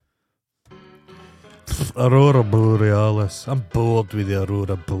Aurora Borealis. I'm bored with the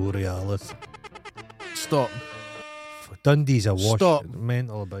Aurora Borealis. Stop. Dundee's a wash. Stop.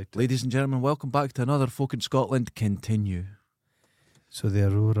 Mental about it. Ladies and gentlemen, welcome back to another Folk in Scotland. Continue. So the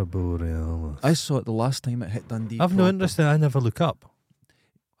Aurora Borealis. I saw it the last time it hit Dundee. I've no interest in it. I never look up.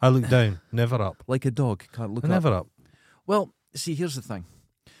 I look down, never up. Like a dog, can't look up. Never up. Well, see, here's the thing.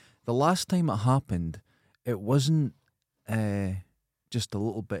 The last time it happened, it wasn't just a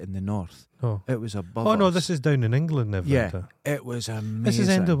little bit in the north. Oh. It was above Oh, no, us. this is down in England, never. Yeah, it was amazing. This is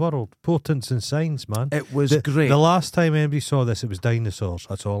end of the world. Portents and signs, man. It was great. The last time anybody saw this, it was dinosaurs.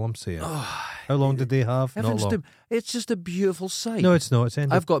 That's all I'm saying. How long did they have? Not long. It's just a beautiful sight. No, it's not. It's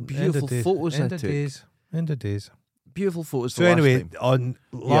end I've got beautiful photos I took. End of days. Beautiful photos. So anyway, on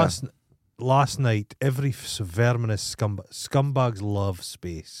last night, every verminous scumbags love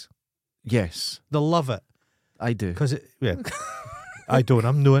space. Yes, They love it. I do. Because I don't.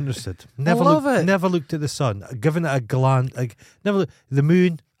 I'm no interested. Never love it. Never looked at the sun. Given it a glance. The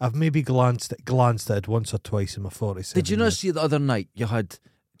moon. I've maybe glanced at it once or twice in my 47 Did you not see the other night? You had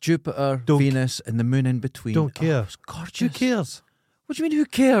Jupiter, Venus, and the moon in between. Don't care. Oh, it was gorgeous. Who cares? What do you mean? Who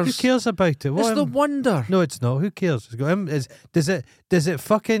cares? Who cares about it? It's the wonder. No, it's not. Who cares? Does it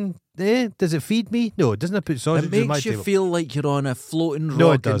fucking? Does it feed me? No, it doesn't. Put sausage It in my makes you table. feel like you're on a floating rock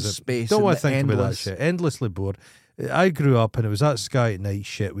No, it in doesn't. space. Don't want want to think about that shit. Endlessly bored. I grew up and it was that Sky at Night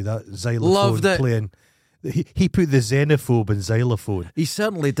shit with that xylophone Loved it. playing. He put the xenophobe in xylophone. He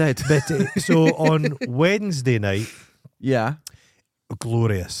certainly did. But so on Wednesday night, Yeah.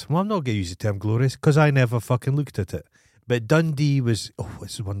 glorious. Well, I'm not going to use the term glorious because I never fucking looked at it. But Dundee was,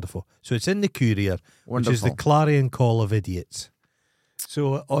 this is wonderful. So it's in the Courier, which is the Wonderful. clarion call of idiots.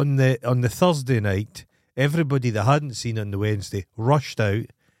 So on the Thursday night, everybody that hadn't seen it on the Wednesday rushed out.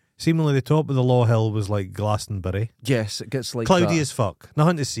 Seemingly the top of the Law Hill was like Glastonbury. Yes, it gets like Cloudy that. as fuck.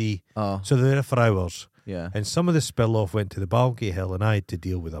 Nothing to see. Oh, So they were there for hours. yeah. And some of the spill-off went to the Balgate Hill and I had to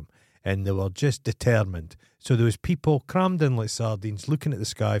deal with them. And they were just determined. So there was people crammed in like sardines looking at the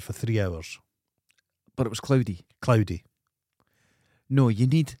sky for 3 hours. But it was cloudy. Cloudy. No, you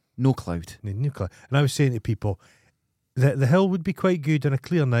need no cloud. Nuclear. And I was saying to people that the hill would be quite good on a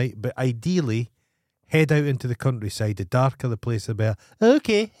clear night, but ideally head out into the countryside. The darker the place, the better.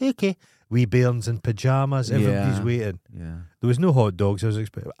 Okay. Wee bairns in pyjamas. Everybody's Yeah. waiting. Yeah. There was no hot dogs. I was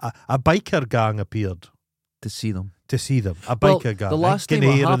expecting a biker gang appeared To see them. to see them. A Well, biker gang. the last Can time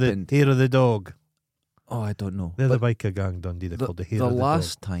it hair happened- of the hair of the dog. Oh, I don't know. They're But the biker gang, Dundee. They're called the hair the of the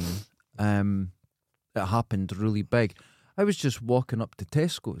last time it happened really big, I was just walking up to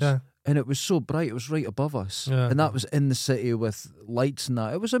Tesco's. dog. Yeah. And it was so bright, it was right above us. Yeah. And that was in the city with lights and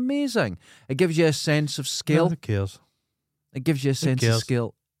that. It was amazing. It gives you a sense of No, scale. who cares? It gives you a sense of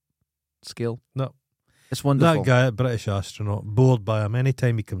cares? scale. No. It's wonderful. That guy, a British astronaut, bored by him.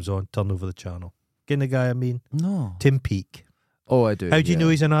 Anytime he comes on, turn over the channel. Get the guy I mean? No. Tim Peake. Oh, I do. How do you yeah. know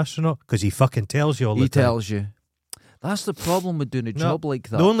he's an astronaut? Because he fucking tells you all the He time. tells you. That's the problem with doing a job like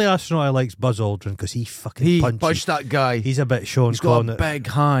that. The only astronaut I like is Buzz Aldrin because he fucking He punches. punched that guy. He's a bit Sean He's got Connery. a big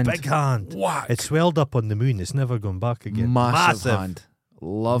hand. Big hand. Whack. It swelled up on the moon. It's never gone back again. Massive hand.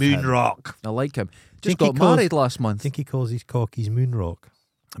 Love Moon him. rock. I like him. Think Just he got calls- married last I month. think he calls his cock his moon rock.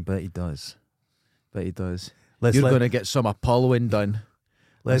 I bet he does. You're Let's going to get some Apolloing done.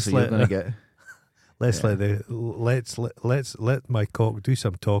 let's That's what you're going let to get. let's let my cock do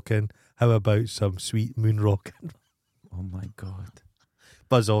some talking. How about some sweet moon rock? Oh my God.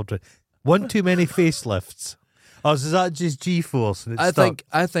 Buzz Aldrin. One too many facelifts. Or is that just G-force? And it's stuck?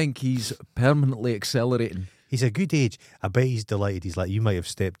 I think he's permanently accelerating. He's a good age. I bet he's delighted. He's like, you might have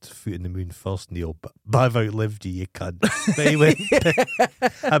stepped foot in the moon first, Neil, but I've outlived you cunt. But he went,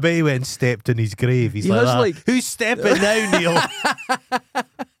 I bet he went and stepped in his grave. He's He like, has "Ah, like- who's stepping now, Neil?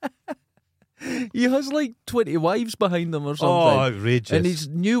 He has like 20 wives behind him or something. Oh, outrageous. And his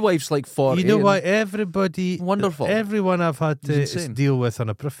new wife's like 40. You know and- what? Everybody, Wonderful. everyone I've had to He's insane. deal with on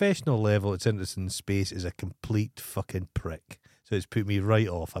a professional level, it's interested in space, is a complete fucking prick. So it's put me right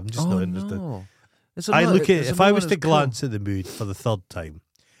off. I'm just Oh, not interested. no. I look at if I was to glance at the moon for the third time,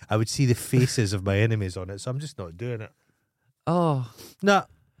 I would see the faces of my enemies on it. So I'm just not doing it. Oh. Nah.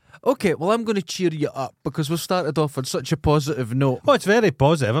 Okay, well, I'm going to cheer you up because we've started off on such a positive note. Oh, it's very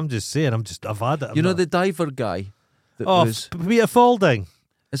positive. I'm just saying. I've had it. You know the diver guy that Oh, was... Peter Falding.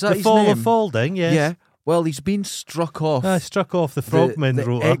 Is that The his fall name? of Falding, yes. Yeah. Well, he's been struck off. I struck off the Frogmen the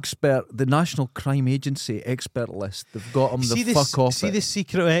rotor. expert, the National Crime Agency expert list. They've got him the fuck off. See it. the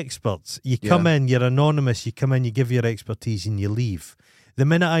secret experts? You come in, you're anonymous, you come in, you give your expertise and you leave. The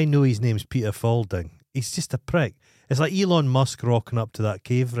minute I know his name's Peter Falding, He's just a prick. It's like Elon Musk rocking up to that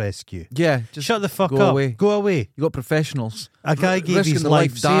cave rescue. Yeah, just Shut the fuck go up. Away. Go away. You got professionals. A guy gave risking his their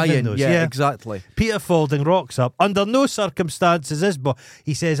life saving dying. those. Yeah, exactly. Peter Falding rocks up. Under no circumstances is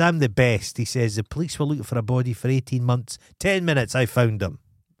he says, I'm the best. He says, the police were looking for a body for 18 months. 10 minutes, I found him.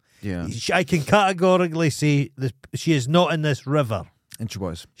 Yeah. I can categorically say she is not in this river. And she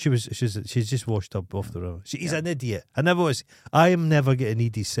was. She's just washed up off the river. He's an idiot. I am never getting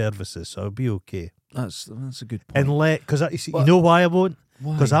Edie's services, so I'll be okay. That's a good point. Because you know why I won't?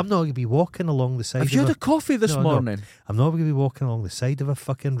 Why? Because I'm not going to be walking along the side Have you had a coffee this morning? No. I'm not going to be walking along the side of a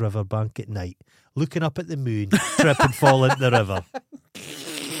fucking riverbank at night, looking up at the moon, trip and fall into the river.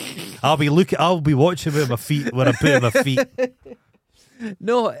 I'll be watching with my feet where I put my feet.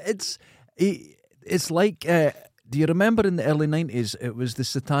 No, it's like. Do you remember in the early 90s, it was the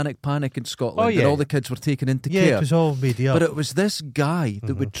satanic panic in Scotland, Oh, yeah. and all the kids were taken into Yeah, care. it was all made up. But it was this guy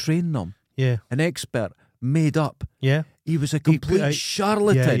that would train them, Yeah, an expert, made up. yeah. He was a complete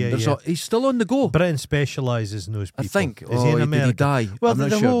charlatan. Yeah. He's still on the go. Britain specialises in those people. I think. Is he in Did America? he die? Well, I'm not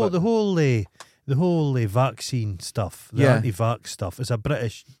the sure, whole vaccine stuff, the Yeah. anti-vax stuff, is a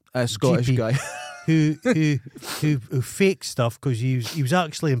British a Scottish GP guy. who faked stuff because he was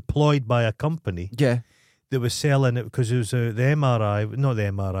actually employed by a company Yeah. that was selling it because it was the MRI, not the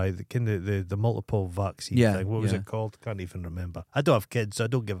MRI, the multiple vaccine Yeah, thing. What was yeah. it called? Can't even remember. I don't have kids, so I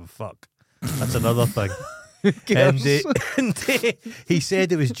don't give a fuck. That's another thing. And he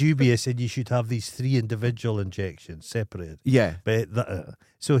said it was dubious and you should have these 3 individual injections separated. Yeah. But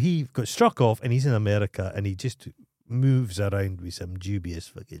so he got struck off and he's in America and he just moves around with some dubious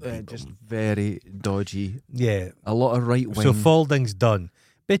fucking people. Just very dodgy. Yeah. A lot of right wing. So Falding's done.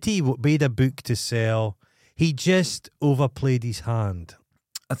 But he made a book to sell. He just overplayed his hand.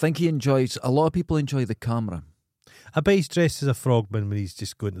 I think he enjoys. A lot of people enjoy the camera. I bet he's dressed as a frogman when he's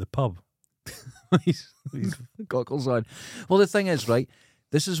just going to the pub. he's goggles on. Well, the thing is, right?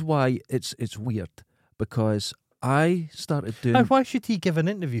 This is why it's weird because I started doing. And why should he give an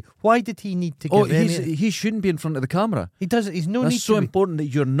interview? Why did he need to give he shouldn't be in front of the camera. He doesn't. He's no That's need so to be. important that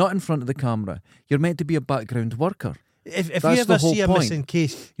you're not in front of the camera. You're meant to be a background worker. If you That's the ever whole see a point. missing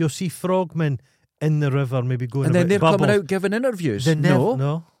case, you'll see frogmen in the river, maybe going. And then they're bubbles. coming out giving interviews.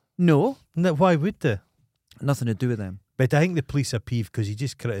 No. Why would they? Nothing to do with them. But I think the police are peeved because he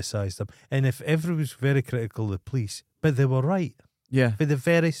just criticised them. And if everyone was very critical of the police, but they were right Yeah. from the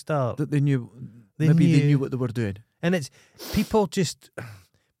very start. That they knew. They Maybe knew. they knew what they were doing. And it's people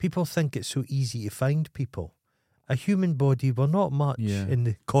think it's so easy to find people. A human body, we're not much Yeah. in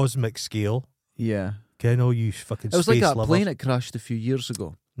the cosmic scale. Yeah. Okay, I know you fucking It was space like that lovers. plane that crashed a few years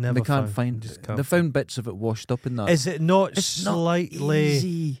ago. Never They can't found. find. Just can't They found bits of it washed up in that. Is it not It's slightly? not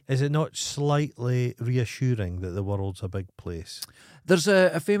easy. Is it not slightly reassuring that the world's a big place? There's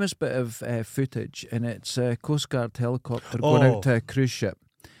a famous bit of footage, and it's a Coast Guard helicopter going Oh. out to a cruise ship,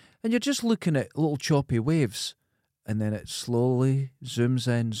 and you're just looking at little choppy waves, and then it slowly zooms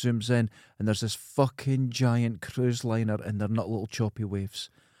in, and there's this fucking giant cruise liner, and they're not little choppy waves.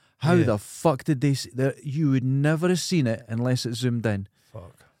 How Yeah. the fuck did they? You would never have seen it unless it zoomed in,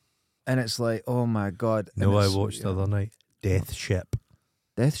 Fuck. and it's like, oh my god. No, And I it's- watched the other night. Death Ship.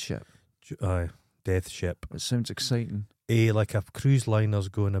 Death Ship. Aye, Death Ship. It sounds exciting. Like a cruise liner's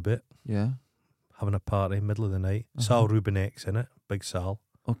going a bit, Yeah. having a party, middle of the night. Uh-huh. Sal Rubinek's in it, Big Sal.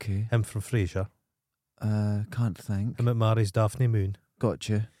 Okay. Him from Frasier. Can't think. Him that marries Daphne Moon.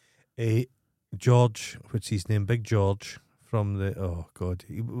 Gotcha. George, what's his name? Big George from the. Oh God,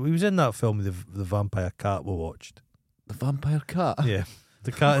 he was in that film, the vampire cat we watched. The vampire cat. Yeah,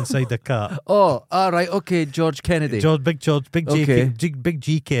 the cat inside the cat. Oh, all right. Okay, George Kennedy. Big Okay. Big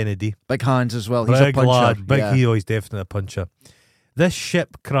G Kennedy. Big hands as well. He's a Big puncher. lad, big yeah. hero. He's definitely a puncher. This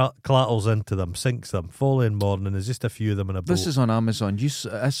ship clatters into them, sinks them. Following morning, there's just a few of them in a boat. This is on Amazon.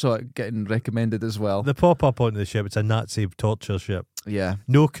 I saw it getting recommended as well. They pop up onto the ship. It's a Nazi torture ship. Yeah.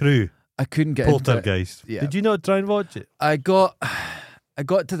 No crew. I couldn't get into it. Poltergeist. Yeah. Did you not try and watch it? I got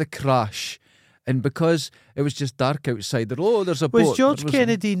to the crash, and because it was just dark outside, there's a boat. Was George There was-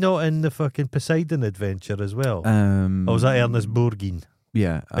 Kennedy not in the fucking Poseidon adventure as well? Or Or was that Ernest Borgnine?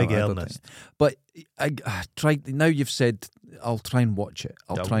 Yeah, Big I don't Ernest. think. But I tried. Now you've said I'll try and watch it.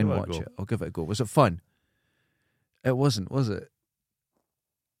 I'll Yeah, try and give it a watch go. it. I'll give it a go. Was it fun? It wasn't, was it?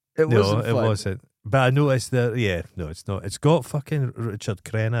 It No, wasn't it fun. wasn't. But I noticed that, no, it's not. It's got fucking Richard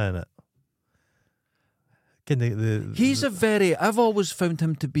Crenna in it. He's I've always found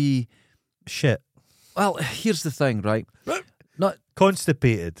him to be. shit. Well, here's the thing, right? Not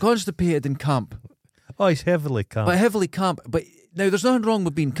Constipated. constipated in camp, Oh, he's heavily camp. but heavily camp. But now there's nothing wrong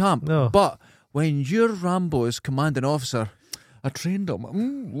with being camp. No. But when you're Rambo's commanding officer, I trained him.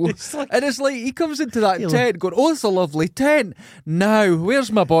 It's like- And it's like he comes into that You're tent going, oh, it's a lovely tent. Now,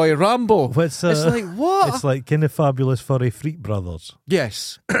 where's my boy Rambo? What's, It's like, what? It's like kind of Fabulous Furry Freak Brothers.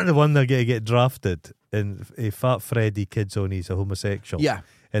 Yes. The one that get drafted, and a Fat Freddy kids on he's a homosexual. Yeah.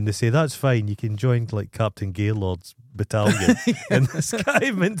 And they say, that's fine, you can join like Captain Gaylord's battalion. And this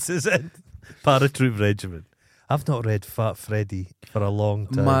guy minces in paratroop regiment. I've not read Fat Freddy for a long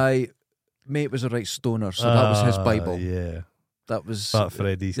time. My mate was a right stoner, so that was his Bible. Yeah. That was Fat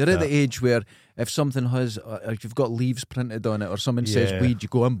Freddy's They're at cat. the age where if something has, if you've got leaves printed on it, or someone says Yeah. weed, you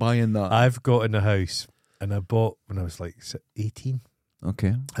go, I'm buying that. I've got in the house, and I bought when I was like 18.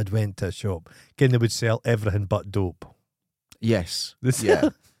 Okay. I'd went to a shop. Again, they would sell everything but dope. Yes. This Yeah.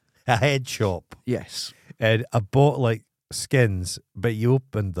 a head shop. Yes. And I bought like skins, but you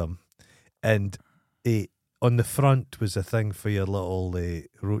opened them, and on the front was a thing for your little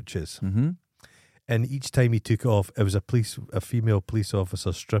roaches. Mm-hmm. And each time he took it off, it was a female police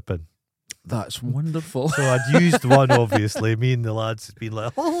officer stripping. That's wonderful. So I'd used one, obviously. Me and the lads had been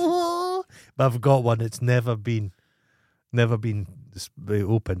like, oh, but I've got one. It's never been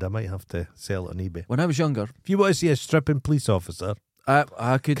opened. I might have to sell it on eBay. When I was younger, If you want to see a stripping police officer,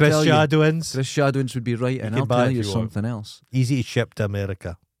 I could Chris tell you, Shadowins, Chris Shadowins would be right, and can I'll buy tell if you you want. something else. easy to ship to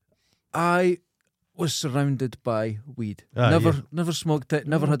America. I was surrounded by weed. Ah, Never smoked it.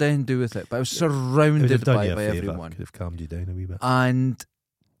 Never had anything to do with it. But I was It would surrounded have done by you a favour. everyone. Could have calmed you down a wee bit. And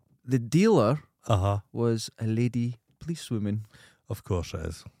the dealer Was a lady policewoman, Of course it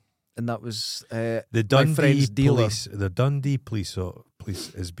is. and that was The my Dundee friend's dealer. police. The Dundee police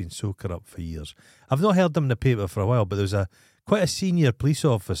has been so corrupt for years. I've not heard them in the paper for a while, but there was quite a senior police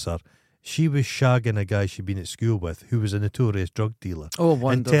officer. She was shagging a guy she'd been at school with who was a notorious drug dealer. Oh, And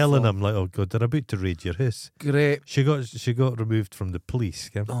wonderful. telling him like, "Oh God, they're about to raid your house." Great. She got removed from the police.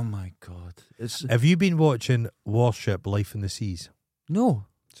 Kim. Oh my God. It's Have you been watching Warship: Life in the Seas? no.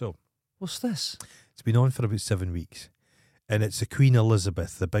 So What's this? it's been on for about 7 weeks, and it's the Queen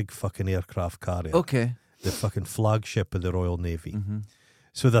Elizabeth, the big fucking aircraft carrier, Okay. the fucking flagship of the Royal Navy. Mm-hmm.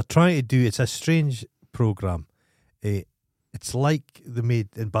 So they're trying to do. It's a strange program. It's like they made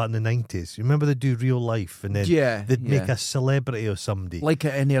back in the 90s. You remember they do real life, and then Yeah. they'd yeah. make a celebrity of somebody. like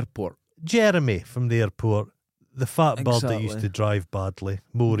at an airport. Jeremy from the airport, the fat bird that used Exactly. to drive badly,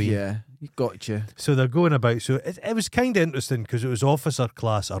 Maureen. Yeah. You gotcha. So they're going about. So it was kind of interesting because it was officer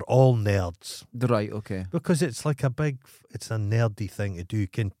class are all nerds, Right. Okay. because it's like it's a nerdy thing to do,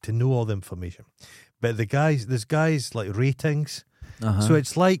 to know all the information. But there's guys like ratings. Uh-huh. So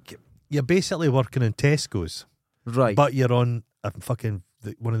it's like you're basically working in Tesco's, right. but you're on a fucking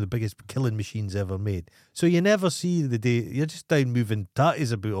one of the biggest killing machines ever made. So you never see the day. You're just down moving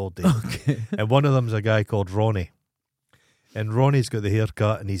tatties about all day. okay. And one of them's a guy called Ronnie. And Ronnie's got the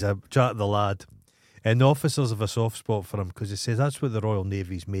haircut, and he's a chat the lad. And the officers have a soft spot for him because he says that's what the Royal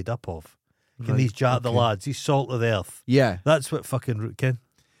Navy's made up of. Can these chat the okay. lads? He's salt of the earth. Yeah. That's what fucking Ken.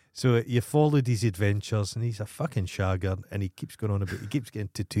 So you followed his adventures, and he's a fucking shagger, and he keeps going on about. He keeps getting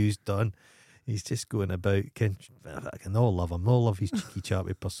tattoos done. He's just going about. Ken, I can all love him. All love his cheeky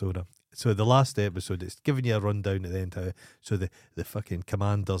chappy persona. So the last episode, it's giving you a rundown at the end. So the fucking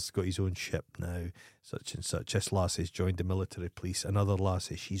commander's got his own ship now, such and such. This lassie's joined the military police. Another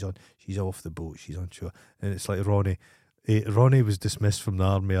lassie, she's off the boat. She's on shore, and it's like Ronnie. Ronnie was dismissed from the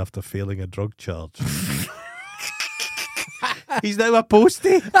army after failing a drug charge. He's now a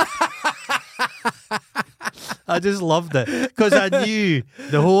postie. I just loved it because I knew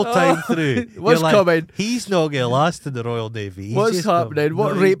the whole time through. What's you're like, coming? He's not going to last in the Royal Navy. He's What's just happening?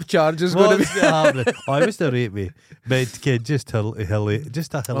 What no, rape charge is going to be? What's happening? Oh, I was to rape me, but kid, just a hilarious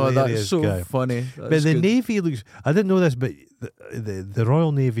Oh, that's so guy. funny. But That's the good. Navy looks. I didn't know this, but the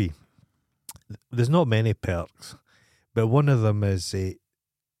Royal Navy. There's not many perks, but one of them is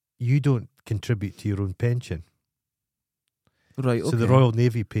you don't contribute to your own pension. Right. Okay. So the Royal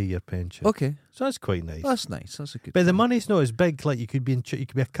Navy pay your pension. Okay. So that's quite nice. That's nice. That's a good. But the thing. money's not as big. Like you could be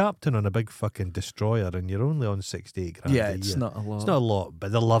a captain on a big fucking destroyer, and you're only on 68 grand. Yeah, a it's year. not a lot. It's not a lot,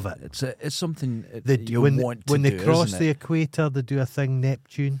 but they love it. It's something you when want to when do, they cross isn't the it? equator, they do a thing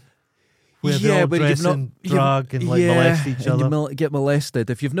Neptune, where they Yeah, all where you've dress not- in you've- drag and like molest each and other. you get molested.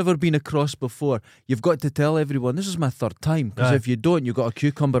 If you've never been across before, you've got to tell everyone this is my third time. Because Aye. if you don't, you've got a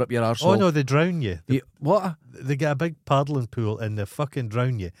cucumber up your arsehole. Oh no, they drown you. What? They get a big paddling pool and they fucking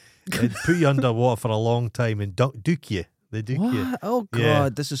drown you and put you underwater for a long time and duke you. They duke you. What? Oh God, Yeah.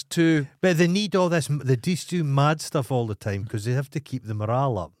 this is too. But they need all this. They just do mad stuff all the time because they have to keep the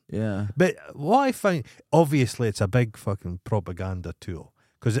morale up. Yeah. But what I find, obviously, it's a big fucking propaganda tool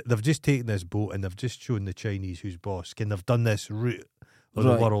because they've just taken this boat and they've just shown the Chinese who's boss, and they've done this route of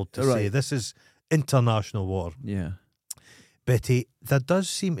Right, the world to say right. this is international water. Yeah. But there does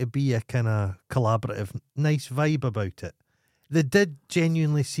seem to be a kind of collaborative, nice vibe about it. They did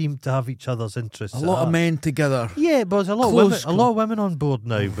genuinely seem to have each other's interests. A lot of men together. Yeah, but there's a lot of women on board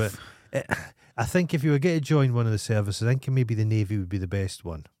now. But I think if you were going to join one of the services, I think maybe the Navy would be the best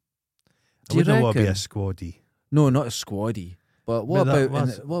one. I wouldn't want to be a squaddy. No, not a squaddy. But what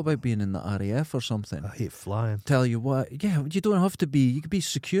about being in the RAF or something? I hate flying. Tell you what, yeah, you don't have to be. You could be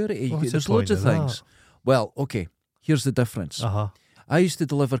security. There's the loads of point of things. Well, okay, here's the difference. I used to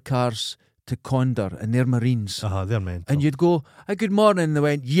deliver cars to Condor, and they're Marines. They're mental. And you'd go, good morning, and they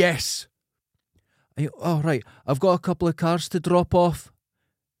went, yes. And you, oh, right, I've got a couple of cars to drop off.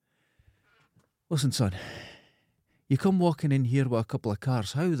 Listen, son, you come walking in here with a couple of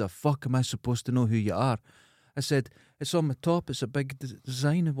cars. How the fuck am I supposed to know who you are? I said, it's on the top. It's a big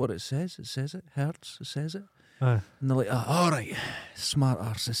design of what it says. It says it. Hertz. It says it. And they're like, all right, smart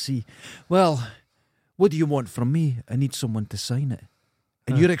arse, I see. Well, what do you want from me? I need someone to sign it.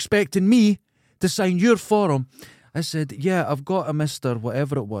 And you're expecting me to sign your form? I said, yeah, I've got a Mr.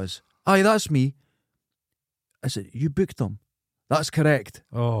 whatever it was. Aye, that's me. I said, you booked them. That's correct.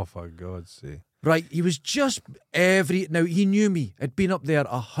 Oh, for God's sake. Right, he was just now he knew me. I'd been up there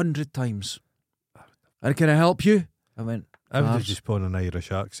 100 times. And can I help you? I went, I would have just put on an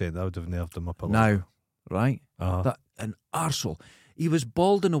Irish accent. That would have nerved him up a lot. Now, right? That an arsehole. He was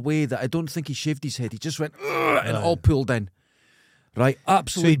bald in a way that I don't think he shaved his head. He just went, and all pulled in. Right,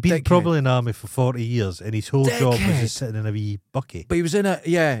 absolutely. So he'd been dickhead. probably in the army for 40 years, and his whole job was just sitting in a wee bucky. But he was in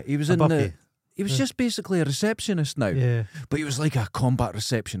he was just basically a receptionist now. Yeah. But he was like a combat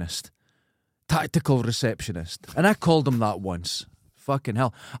receptionist. Tactical receptionist. And I called him that once. Fucking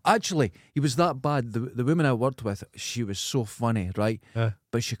hell. Actually, he was that bad. The woman I worked with, she was so funny, right?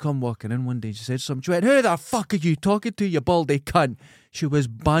 But she come walking in one day and she said something. She went, who the fuck are you talking to, you baldy cunt? She was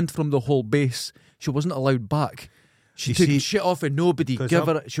banned from the whole base. She wasn't allowed back. She took shit off of nobody.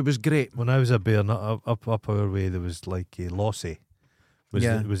 She was great. When I was a bear, up our way, there was like a Lossy.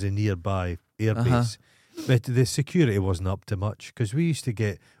 It was a nearby airbase. But the security wasn't up to much because we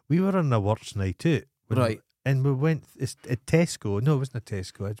were on a works night out. Right. And we went at Tesco. No, it wasn't a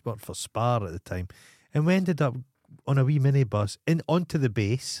Tesco. I worked for Spar at the time. And we ended up on a wee minibus onto the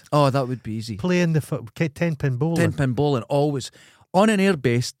base. Oh, that would be easy. Playing the 10-pin bowling. 10-pin bowling, always. On an air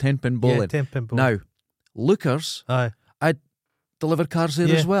base, 10-pin bowling. Yeah, 10-pin bowling. Now, Lookers, I'd deliver cars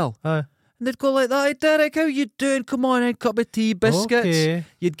there as well. And they'd go like that, hey, Derek, how you doing? Come on in, cup of tea, biscuits. Okay.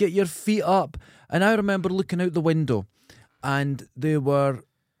 You'd get your feet up. And I remember looking out the window and they were...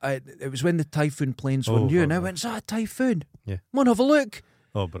 it was when the Typhoon planes were new, and I went, is that a Typhoon? Yeah. Come on, have a look.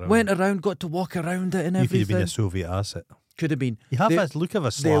 Oh, brilliant. Went around, got to walk around it and everything. You could have been a Soviet asset. Could have been. You have that look of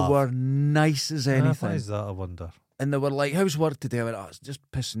a Slav. They were nice as anything. Why is that, I wonder? And they were like, how's work today? I went, it's just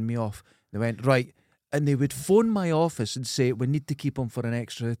pissing me off. They went, right. And they would phone my office and say, we need to keep them for an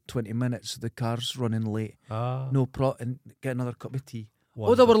extra 20 minutes. The car's running late. No problem. And get another cup of tea.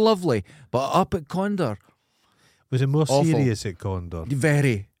 Wonderful. Oh, they were lovely. But up at Condor... Was it more serious at Condor?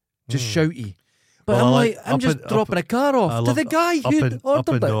 Very. Just shouty. But I'm just dropping a car off to the guy who ordered it. Up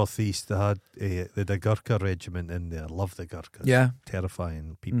in North-East, they had a Gurkha regiment in there. Love the Gurkhas. Yeah.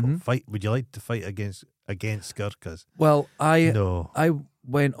 Terrifying people. Fight. Would you like to fight against Gurkhas? Well, I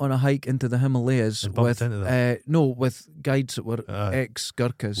went on a hike into the Himalayas with guides that were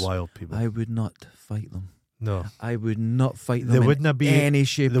ex-Gurkhas. Wild people. I would not fight them. No. I would not fight them in any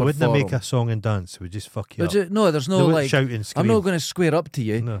shape or form. They wouldn't make a song and dance. It would just fuck you up. No, there's no like... shout and scream. I'm not going to square up to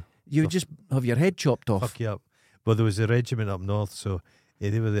you. No. You would just have your head chopped off. Fuck you up. Well, there was a regiment up north, so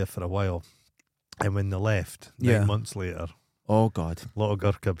they were there for a while. And when they left, 9 months later... Oh, God. A lot of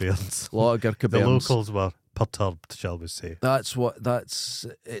Gurkha bairns. The locals were perturbed, shall we say. That's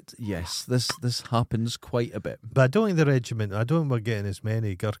it. Yes, this happens quite a bit. But I don't think we're getting as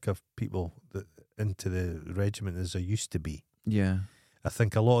many Gurkha people into the regiment as there used to be. Yeah. I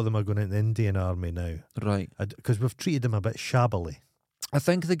think a lot of them are going into the Indian Army now. Right. Because we've treated them a bit shabbily. I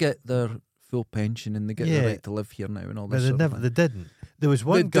think they get their full pension and they get the right to live here now and all this. They didn't. There was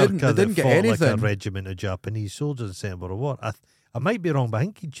one Gurkha that fought like a regiment of Japanese soldiers in the Second World War. I might be wrong, but I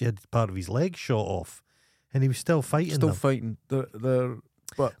think he had part of his leg shot off and he was still fighting them. Fighting. But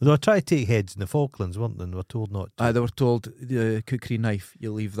they were trying to take heads in the Falklands, weren't they? And they were told not to. They were told, the cookery knife,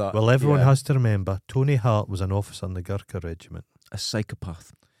 you leave that. Well, everyone has to remember, Tony Hart was an officer in the Gurkha regiment. A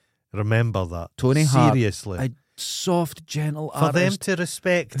psychopath. Remember that. Tony Hart. Seriously. A soft, gentle artist. For them to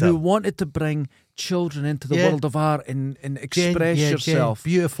respect him. Who wanted to bring children into the world of art and express yourself.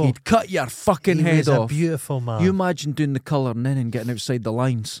 Beautiful. He'd cut your fucking head off. He's a beautiful man. You imagine doing the colouring in and getting outside the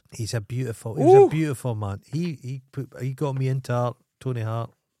lines. He was a beautiful man. He got me into art, Tony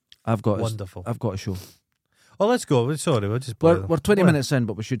Hart. I've got wonderful. I've got a show. Oh, let's go. Sorry, we'll just play them. We're 20 Go on. minutes in,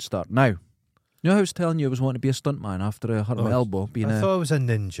 but we should start now. You know how I was telling you I was wanting to be a stuntman after I hurt my elbow? I thought I was a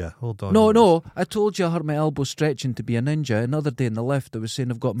ninja. Hold on. No, I told you I hurt my elbow stretching to be a ninja. Another day in the lift, I was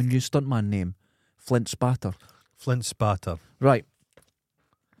saying I've got my new stuntman name, Flint Spatter. Flint Spatter. Right.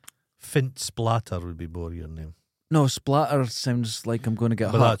 Fint Splatter would be more your name. No, Splatter sounds like I'm going to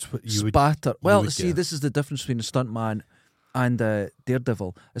get But hurt. that's what you would. Spatter. Well, would see, get. this is the difference between a stuntman and a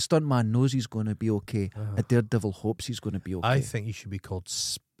daredevil. A stuntman knows he's going to be okay. A daredevil hopes he's going to be okay. I think you should be called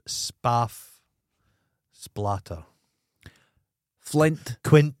Spaff Splatter. Flint.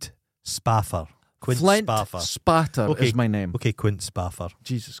 Quint Spaffer. Quint Flint Spaffer. Spatter Okay. is my name. Okay, Quint Spaffer.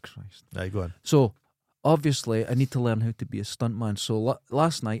 Jesus Christ. Right, go on. So, obviously, I need to learn how to be a stuntman. So,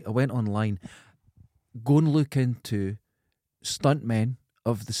 last night, I went online, go and look into stuntmen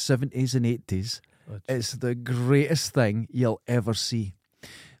of the 70s and 80s. It's the greatest thing you'll ever see.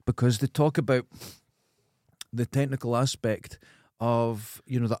 Because they talk about the technical aspect of,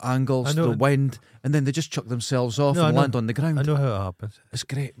 the angles, the wind, and then they just chuck themselves off and land on the ground. I know how it happens. It's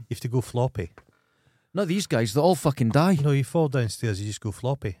great. You have to go floppy. Not these guys, they all fucking die. No, you fall downstairs, you just go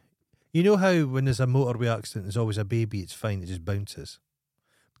floppy. You know how when there's a motorway accident, there's always a baby, it's fine, it just bounces.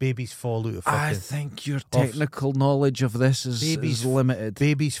 Babies fall out of fucking... I think your technical knowledge of this is limited.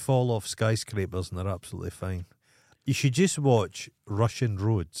 Babies fall off skyscrapers and they're absolutely fine. You should just watch Russian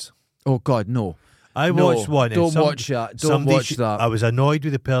roads. Oh, God, no. I watched one. Don't watch that. Don't watch that. I was annoyed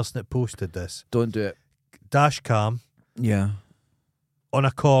with the person that posted this. Don't do it. Dash cam Yeah. on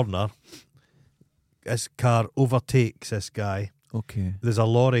a corner. This car overtakes this guy. Okay. There's a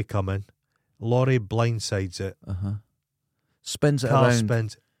lorry coming. Lorry blindsides it. Spins it Car around.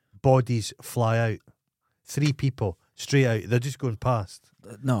 spins. Bodies fly out. 3 people straight out. They're just going past.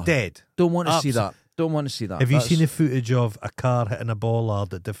 No. Dead. Don't want to see that. Don't want to see that. Have you seen the footage of a car hitting a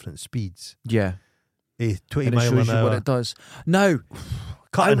bollard at different speeds? Yeah. 20 And it mile shows an you hour. what it does. Now,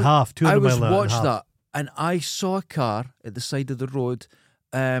 Cut in half. 200 I was mile an hour. watched that, and I saw a car at the side of the road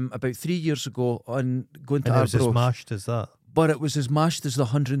about 3 years ago on going to And it was as Arbroath. mashed as that. But it was as mashed as the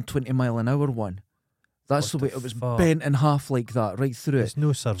 120 mile an hour one. That's What the way the it was fuck? bent in half like that, right through There's it.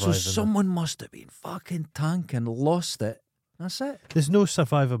 no So surviving. someone must have been fucking tanking, lost it. That's it. There's no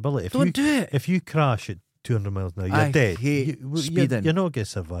survivability. Don't do it. If you crash at 200 miles an hour, you're I dead. hate speeding. You're not going to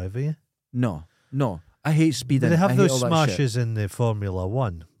survive, are you? No. I hate speeding. They I have hate those all that shit. smashes in the Formula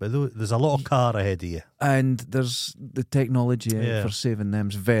 1, but there's a lot of car ahead of you. And there's the technology Yeah. for saving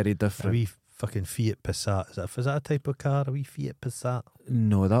them's very A different. wee fucking Fiat Passat. Is that a type of car? A wee Fiat Passat?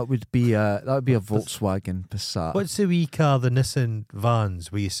 No, that would be a Volkswagen Passat. What's the wee car, the Nissan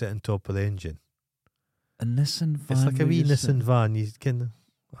vans, where you sit on top of the engine? A Nissan van? It's like a where wee you Nissan sit- van. You can.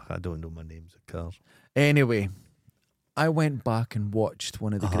 I don't know my names of cars. Anyway, I went back and watched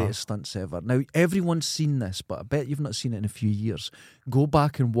one of the Uh-huh. greatest stunts ever. Now, everyone's seen this, but I bet you've not seen it in a few years. Go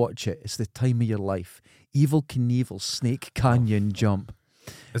back and watch it. It's the time of your life. Evel Knievel Snake Canyon Jump.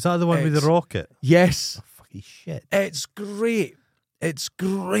 Is that the one with It's- the rocket? Yes. Oh, fucking shit. It's great. It's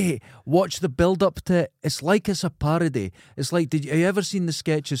great. Watch the build up to it. It's like it's a parody. It's like, have you ever seen the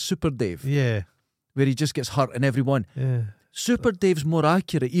sketches Super Dave? Yeah. Where he just gets hurt in everyone. Yeah. Super Dave's more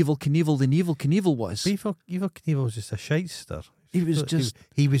accurate, Evel Knievel, than Evel Knievel was. Evil Knievel was just a shyster. He was just...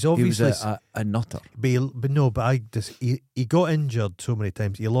 He was He was obviously... a nutter. He got injured so many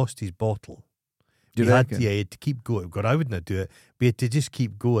times, he lost his bottle. Do you he had, reckon? he had to keep going. God, I wouldn't do it. But he had to just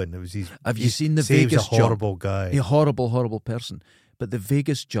keep going. It was his. Have you seen the Save's Vegas a horrible guy. A horrible, horrible person. But the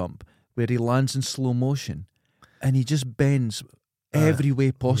Vegas jump, where he lands in slow motion, and he just bends every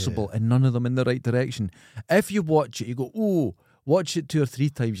way possible, and none of them in the right direction. If you watch it, you go, ooh. Watch it 2 or 3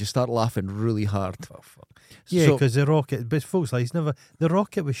 times, you start laughing really hard. Yeah, So- because the rocket. But folks, like, the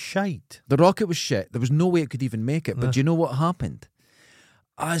rocket was shite. The rocket was shit. There was no way it could even make it. But do you know what happened?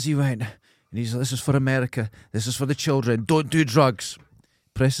 As he went, and he's like, this is for America. This is for the children. Don't do drugs.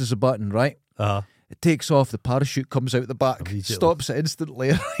 Presses a button, right? It takes off. The parachute comes out the back. Immediately. Stops it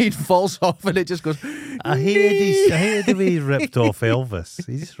instantly. It falls off and it just goes... I hated the way he ripped off Elvis.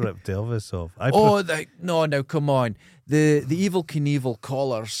 He just ripped Elvis off. No, come on. The Evel Knievel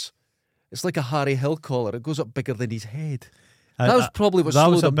collars, it's like a Harry Hill collar. It goes up bigger than his head. That was probably what that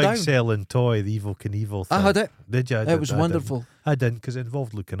slowed was a him big down. selling toy, the Evil Knievel thing. I had it. Did you? It was wonderful. I didn't because it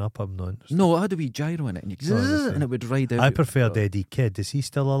involved looking up. I'm not interested. No, it had a wee gyro in it, and, and it would ride out. I preferred Eddie Kidd. Is he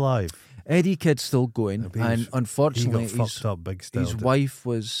still alive? Eddie Kidd's still going, But and he unfortunately, got fucked up big still. his wife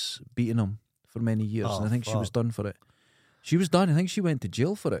was beating him for many years, and I think she was done for it. She was done. I think she went to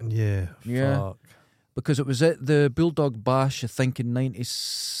jail for it. Yeah. Fuck. Because it was at the Bulldog Bash, I think in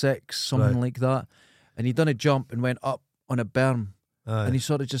 96, something like that. And he'd done a jump and went up on a berm. Aye. And he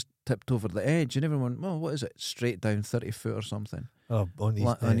sort of just tipped over the edge, and everyone went, "Oh, what is it? Straight down 30 foot or something Oh,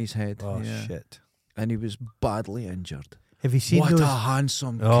 on his head." Oh, yeah. shit. And he was badly injured. Have you seen What those? a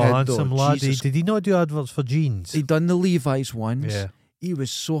handsome kid, Handsome though. lad. Jesus. Did he not do adverts for jeans? He done the Levi's ones. Yeah. He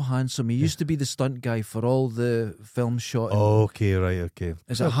was so handsome. He used to be the stunt guy for all the film shot. Okay, right, okay.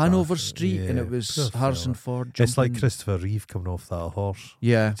 Is it Poor Hanover bastard. Street? And Yeah, it was poor Harrison fella. Ford. It's like jumping. Christopher Reeve coming off that horse.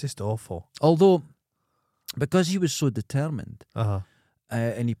 Yeah. It's just awful. Although, because he was so determined, Uh-huh.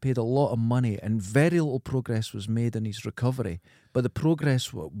 and he paid a lot of money, and very little progress was made in his recovery. But the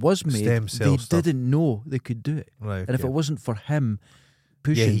progress was made. Stem cell They stuff. didn't know they could do it. Right, And if okay. it wasn't for him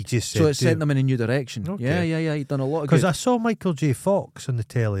pushing, he just so said it sent do them in a new direction. Okay. Yeah. He'd done a lot of Because good. I saw Michael J. Fox on the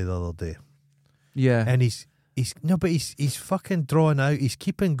telly the other day, Yeah. and he's fucking drawing out. He's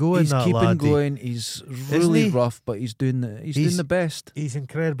keeping going. He's that keeping laddie. going. He's really he? rough, but he's doing the best. He's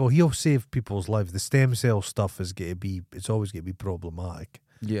incredible. He'll save people's lives. The stem cell stuff is going to be. It's always going to be problematic.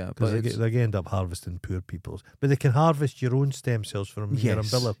 Yeah, Because but they end up harvesting poor people's. But they can harvest your own stem cells from your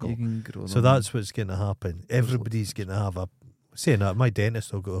umbilical. you can grow So them. that's what's going to happen. Everybody's going to have a. Saying that, my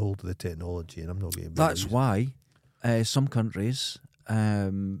dentist will get a hold of the technology, and I'm not getting. That's why some countries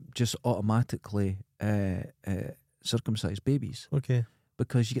just automatically circumcise babies Okay.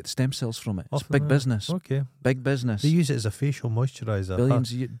 because you get the stem cells from it. It's Off the big bat. business. Okay. Big business. They use it as a facial moisturiser.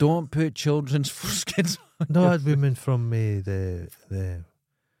 Billions. You don't put children's foreskins on. No, that woman from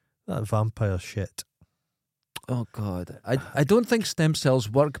that vampire shit. Oh God, I don't think stem cells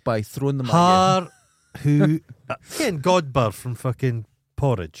work by throwing them at Her who Ken Godber from fucking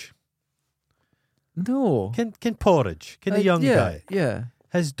Porridge. you. No. Ken Porridge. Ken the young yeah, guy. Yeah.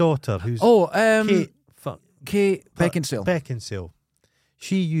 His daughter who's Kate Kate Beckinsale. Beckinsale.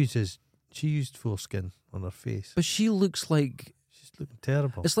 She used foreskin on her face. But she looks like She's looking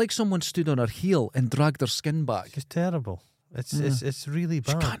terrible. it's like someone stood on her heel and dragged her skin back. It's terrible. It's really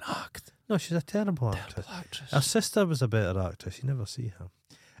She bad. can't act. No, she's a terrible actress. Terrible actress. Her sister was a better actress. You never see her.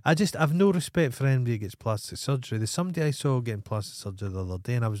 I've no respect for anybody who gets plastic surgery. There's somebody I saw getting plastic surgery the other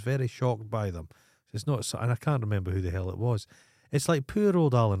day, and I was very shocked by them. It's not, and I can't remember who the hell it was. It's like poor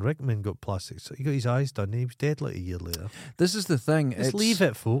old Alan Rickman got plastic. So he got his eyes done, and he was dead like a year later. This is the thing. Just leave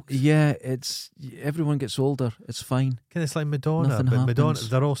it, folks. Yeah, everyone gets older. It's fine. And it's like Madonna, Nothing but Madonna, happens.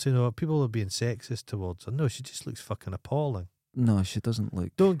 they're all saying, "Oh, people are being sexist towards her." No, she just looks fucking appalling. No, she doesn't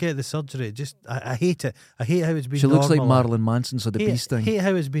look. Don't get the surgery. I hate it. I hate how it's been. She looks like normalised. Marilyn Manson's of the hate, Bee Sting. hate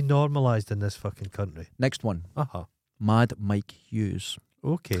how it's been normalised in this fucking country. Next one, Mad Mike Hughes.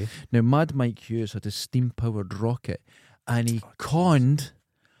 Okay. Now, Mad Mike Hughes had a steam-powered rocket, and he conned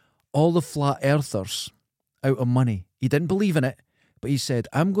all the flat earthers out of money. He didn't believe in it, but he said,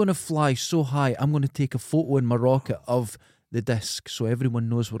 "I'm going to fly so high, I'm going to take a photo in my rocket of the disc so everyone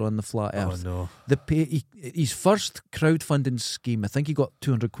knows we're on the flat earth." Oh no. His first crowdfunding scheme, I think he got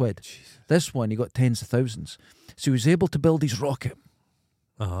 200 quid. Jesus. This one, he got tens of thousands. So he was able to build his rocket.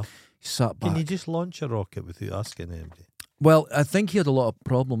 He sat back. Can you just launch a rocket without asking anybody? Well, I think he had a lot of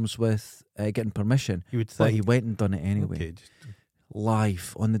problems with getting permission, You would but think. he went and done it anyway. Okay, just,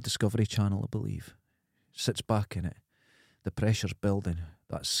 Live on the Discovery Channel, I believe. Sits back in it. The pressure's building.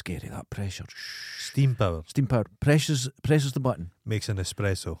 That's scary, that pressure. steam power Steam power. Presses the button. makes an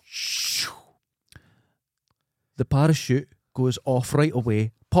espresso. The parachute goes off right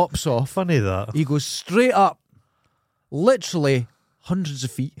away, pops off. Funny that. He goes straight up, literally hundreds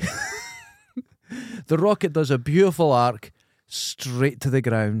of feet. The rocket does a beautiful arc straight to the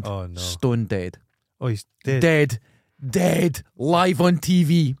ground. Oh no. Stone dead. Oh, he's dead. Dead. Live on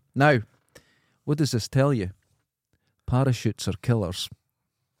TV. Now, what does this tell you? Parachutes are killers.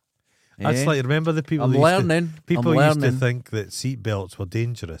 That's Eh? like, remember the people I'm that used to- learning. People I'm used to learning. think that seatbelts were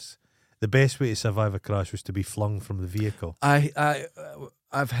dangerous. The best way to survive a crash was to be flung from the vehicle.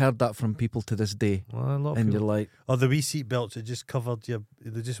 I've heard that from people to this day. Well, a lot of And people. you're like, Or the wee seatbelts that just covered your.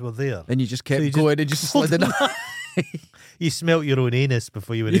 They just were there. and you just kept So you just going and just slid in. You smelt your own anus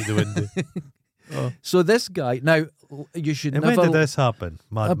before you went out the window. So this guy, now you should And never. when did this happen?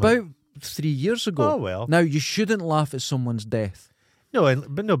 Madman. About 3 years ago. Oh well. Now you shouldn't laugh at someone's death. No,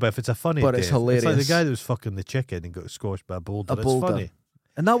 but if it's a funny But death, it's It's like the hilarious. guy that was fucking the chicken and got squashed by a boulder. A boulder. It's funny.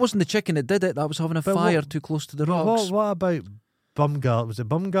 And that wasn't the chicken that did it. That was having a But fire what- too close to the But rocks. what about Bumgard? Was it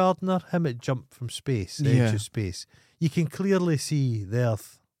Bumgardner? Him that jumped from space, the Yeah. edge of space. You can clearly see the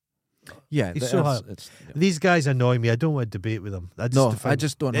Earth. Yeah, He's the so Earth's- high. it's- These guys annoy me. I don't want to debate with them. I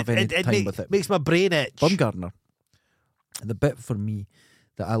just don't have any time with it. Makes my brain itch. Bumgardner. The bit for me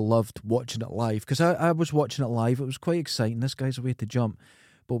that I loved watching it live, because I was watching it live, it was quite exciting. This guy's away to jump.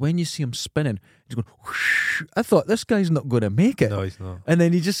 But when you see him spinning, he's going, whoosh. I thought, this guy's not going to make it. No, he's not. And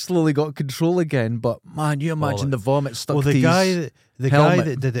then he just slowly got control again. But man, you imagine the vomit stuck to his guy helmet.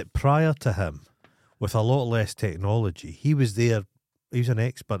 that did it prior to him, with a lot less technology, he was there. He was an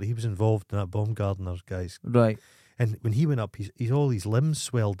expert. He was involved in that Baumgartner's guys. Right. And when he went up, he's all his limbs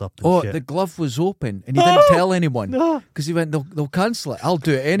swelled up and shit. The glove was open, and he didn't tell anyone. No. Because he went, they'll cancel it. I'll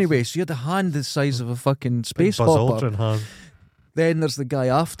do it anyway. So you had a hand the size of a fucking space Buzz hopper. Aldrin hand. Then there's the guy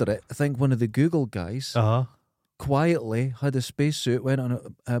after it. I think one of the Google guys quietly had a spacesuit, went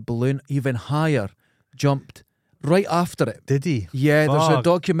on a balloon even higher, jumped right after it. Did he? Yeah, Fuck. there's a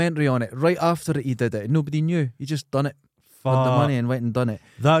documentary on it. Right after it, he did it. Nobody knew. He just done it. Fuck. Had the money and went and done it.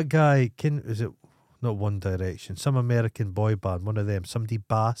 That guy, is it not One Direction? Some American boy band, one of them. Somebody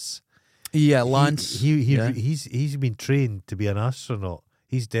Bass. Yeah, Lance. He's been trained to be an astronaut.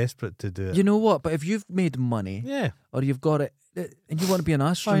 He's desperate to do it. You know what? But if you've made money, or you've got it, and you want to be an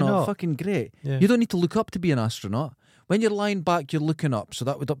astronaut, fucking great. Yeah. You don't need to look up to be an astronaut. When you're lying back, you're looking up, so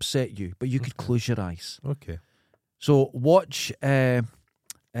that would upset you. But you could close your eyes. Okay. So watch Mad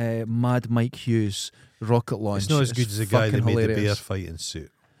Mike Hughes rocket launch. It's not as good as the guy that made the bear fighting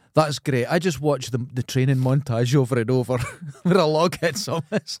suit. That's great. I just watched the training montage over and over where a log hits him.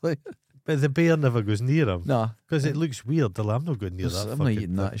 It's like, But the bear never goes near him. nah. Because it looks weird. I'm not going near that I'm fucking not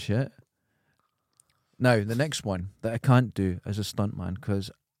eating that thing. shit. Now, the next one that I can't do as a stuntman, because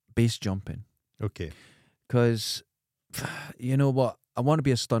base jumping. Okay. Because, you know what? I want to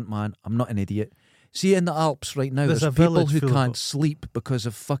be a stuntman. I'm not an idiot. See, in the Alps right now, There's there's a people village who full of- can't sleep because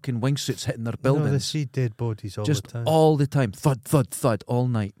of fucking wingsuits hitting their No, they buildings. see dead bodies all Just the time. all the time. Thud, thud, thud, all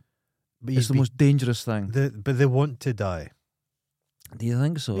night. But It's the most dangerous thing. But they want to die. Do you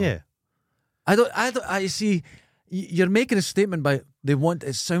think so? Yeah. I see. You're making a statement by they want.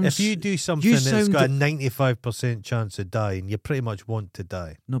 It sounds. If you do something that's got a 95% chance of dying, you pretty much want to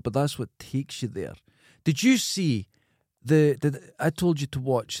die. No, but that's what takes you there. Did you see I told you to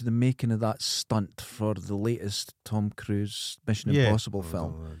watch the making of that stunt for the latest Tom Cruise Mission Impossible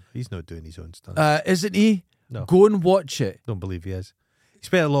film. He's not doing his own stunt. Isn't he? No. Go and watch it. Don't believe he is. He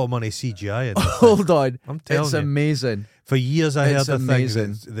spent a lot of money CGI in it. Hold on. I'm telling it's you. amazing. For years I It's heard the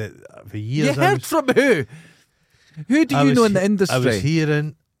amazing. thing that for years You I heard was, from who? Who do you know in the industry? I was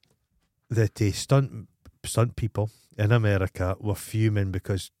hearing that stunt people in America were fuming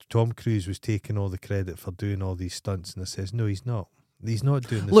because Tom Cruise was taking all the credit for doing all these stunts, and I says, no, he's not. He's not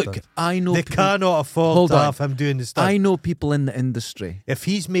doing the stunts. Look, I know They cannot afford to have him doing the stunts. I know people in the industry. If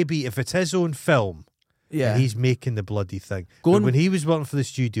it's his own film, Yeah. and he's making the bloody thing. Go But and- when he was working for the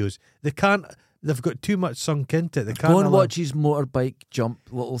studios, they've got too much sunk into it. They can't Go and allow- watch his motorbike jump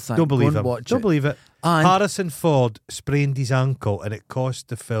little thing. Don't believe Go and him. watch Don't it. believe it. And Harrison Ford sprained his ankle and it cost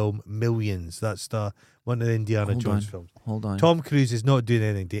the film millions. That's one of the Indiana Jones films. Hold on. Tom Cruise is not doing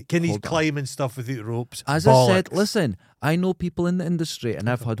anything. Can he's Hold on. climbing stuff without ropes? As Bollocks. I said, listen, I know people in the industry, and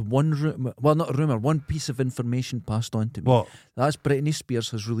I've had one piece of information passed on to me. What? That's Britney Spears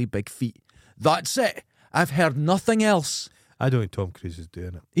has really big feet. That's it. I've heard nothing else. I don't think Tom Cruise is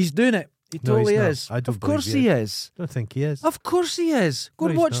doing it. He's doing it. He No, totally he's not. is. I don't Of course believe he he is. I don't think he is. Of course he is. Go No,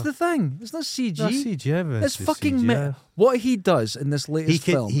 and he's watch not. the thing. It's not CG. No, CGI evidence It's is fucking CGI. what he does in this latest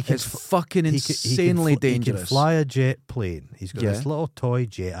film is fucking insanely dangerous. He can fly a jet plane. He's got Yeah. this little toy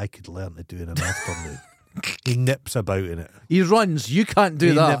jet I could learn to do in an afternoon. He nips about in it. He runs. You can't do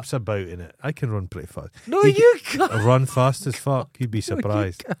he that. nips about in it. I can run pretty fast. No, He you can't. I run fast as fuck. You'd be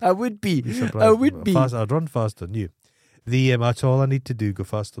surprised. I would be. You'd be surprised. I would be. I'd run faster than you. That's all I need to do. Go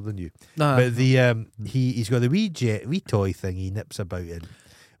faster than you. Nah. But he's got the wee toy thing he nips about in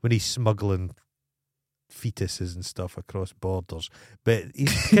when he's smuggling fetuses and stuff across borders. But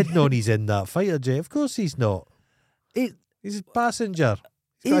he's kidding on he's in that fighter jet. Of course he's not. He's a passenger.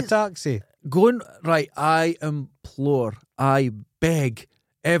 He's got a taxi. Right, I implore, I beg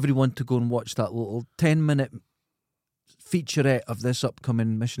everyone to go and watch that little 10-minute featurette of this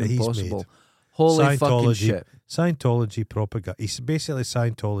upcoming Mission That he's Impossible. made. Holy fucking shit. Scientology propaganda. He's basically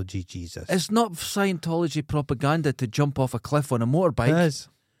Scientology Jesus. It's not Scientology propaganda to jump off a cliff on a motorbike. It is.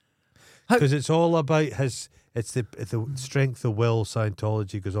 Because it's all about it's the strength of will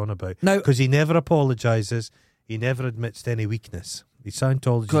Scientology goes on about. Now- Because he never apologises, he never admits to any weakness. He's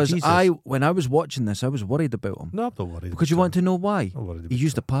Scientology Because Jesus. when I was watching this, I was worried about him. No, I'm not worried. Because you want to know why? Not worried about He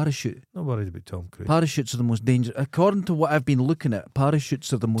used a Tom. parachute. Not worried about Tom Cruise. Parachutes are the most dangerous. According to what I've been looking at,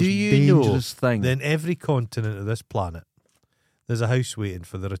 parachutes are the most Do you dangerous know thing. that in every continent of this planet, there's a house waiting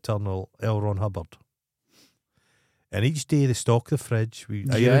for the return of L. Ron Hubbard? And each day they stock the fridge.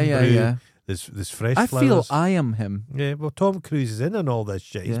 Yeah. There's fresh I flowers. feel I am him. Yeah, well, Tom Cruise is in on all this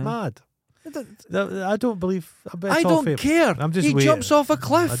shit. He's Yeah. mad. I don't believe. I don't care. I'm just he waiting. jumps off a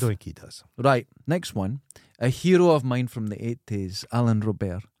cliff. I don't think he does. Right, next one. A hero of mine from the 80s, Alain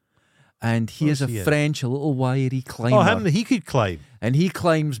Robert. And he is a French, a little wiry climber. Oh, he could climb. And he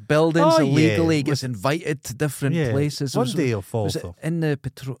climbs buildings illegally. Yeah. He gets invited to different places. One day he'll fall. In the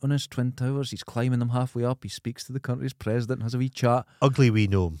Petronas Twin Towers, he's climbing them halfway up. He speaks to the country's president, has a wee chat. Ugly we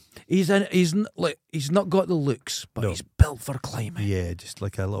know him. He's not got the looks, but he's built for climbing. Yeah, just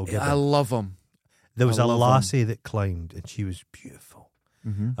like a little gibbon. I love him. There was a lassie that climbed, and she was beautiful.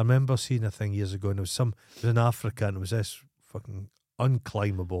 Mm-hmm. I remember seeing a thing years ago, and it was in Africa, and it was this fucking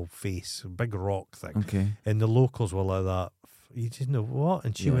unclimbable face, a big rock thing. Okay. And the locals were like that. You just know what?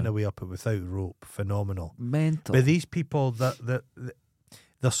 And she went away up it without rope. Phenomenal. Mental. But these people that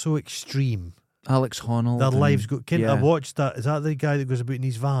they're so extreme. Alex Honnold. Their lives go. I watched that. Is that the guy that goes about in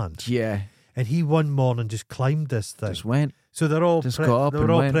his van? Yeah. And he one morning just climbed this thing. Just went. So they're all got up and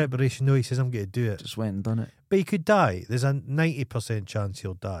went. preparation. No, he says I'm going to do it. Just went and done it. But he could die. There's a 90% chance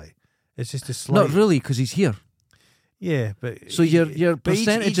he'll die. It's just a slight. Not really, because he's here. Yeah, but so your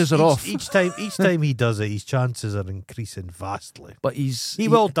percentages are off. Each time he does it, his chances are increasing vastly. But he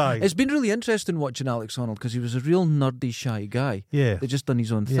will die. It's been really interesting watching Alex Honnold because he was a real nerdy, shy guy. Yeah, that just done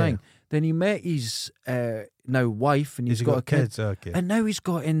his own thing. Then he met his now wife, and he's got a kid. Kids? Okay. And now he's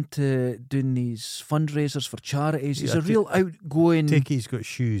got into doing these fundraisers for charities. He's a real outgoing. He's got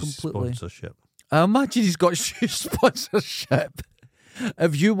shoes sponsorship. I imagine he's got shoes sponsorship.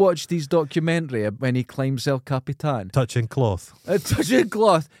 Have you watched his documentary when he climbs El Capitan? Touching cloth. Touching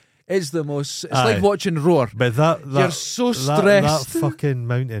cloth is the most. It's like watching Roar. But that you're so stressed. That fucking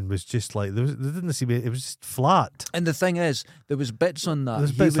mountain was just like there didn't seem it was just flat. And the thing is, there was bits on that.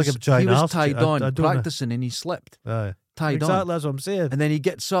 He was tied on practicing, and he slipped. Tied on. Exactly, that's what I'm saying. And then he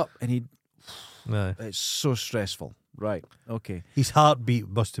gets up, and he. It's so stressful. Right. Okay. His heartbeat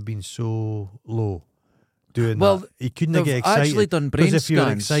must have been so low. Doing that. He couldn't get excited. Actually done brain scans. Because if you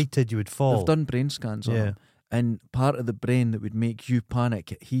were excited, you would fall. They've done brain scans on him. And part of the brain that would make you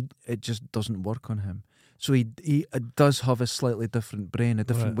panic, it just doesn't work on him. So he does have a slightly different brain, a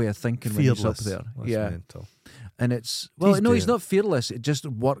different way of thinking when he's up there. That's mental. And it's he's not fearless. It just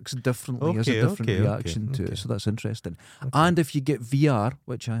works differently. Has a different reaction to it. So that's interesting. Okay. And if you get VR,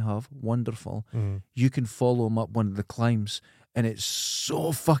 which I have, wonderful, you can follow him up one of the climbs. And it's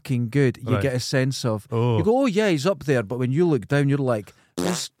so fucking good. You get a sense of, you go, oh yeah, he's up there. But when you look down, you're like,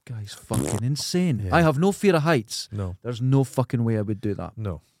 this guy's fucking insane. I have no fear of heights. No. There's no fucking way I would do that.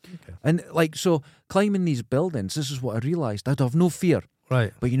 No. Okay. And so climbing these buildings, this is what I realised. I'd have no fear.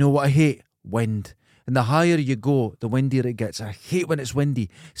 Right. But you know what I hate? Wind. And the higher you go, the windier it gets. I hate when it's windy.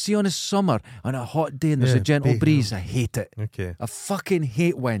 See, on a summer, on a hot day and there's a gentle breeze, I hate it. Okay. I fucking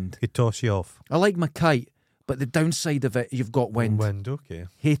hate wind. It toss you off. I like my kite. But the downside of it, you've got wind. Okay.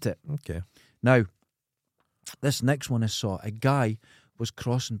 Hate it. Okay. Now, this next one I saw, a guy was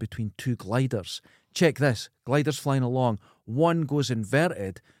crossing between two gliders. Check this. Gliders flying along. One goes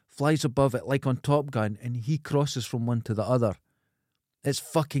inverted, flies above it like on Top Gun, and he crosses from one to the other. It's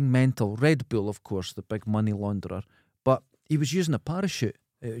fucking mental. Red Bull, of course, the big money launderer. But he was using a parachute.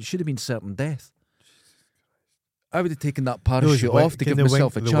 It should have been certain death. I would have taken that parachute off to give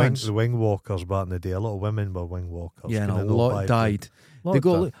myself a chance. The wing walkers back in the day, a lot of women were wing walkers. Yeah, and a lot died. They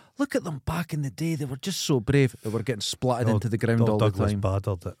go, look at them back in the day. They were just so brave. They were getting splattered into the ground all the time.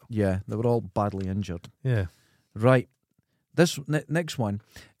 Baddered it. Yeah, they were all badly injured. Yeah. Right. This next one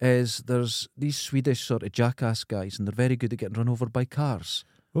is there's these Swedish sort of jackass guys, and they're very good at getting run over by cars.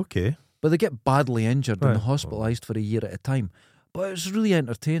 Okay. But they get badly injured and hospitalised for a year at a time. But it's really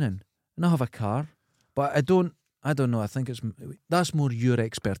entertaining. And I have a car, but I don't know. I think that's more your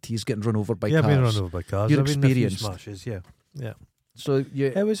expertise, getting run over by cars. Yeah, being run over by cars. Your experience. Smashes, yeah. So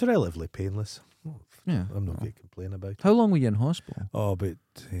it was relatively painless. Yeah, I'm not going to complain about it. How long were you in hospital? Oh, about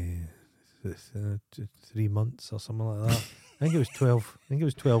 3 months or something like that. I think it was 12. I think it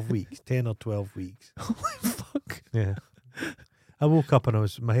was 12 weeks, 10 or 12 weeks. Holy fuck! Yeah, I woke up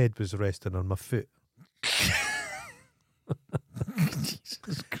and my head was resting on my foot.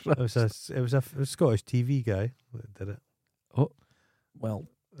 Jesus Christ! It was a Scottish TV guy that did it. Oh, well,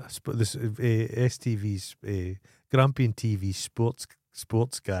 this STV's Grampian TV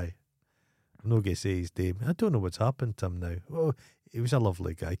sports guy. I'm not going to say his name. I don't know what's happened to him now. Oh, he was a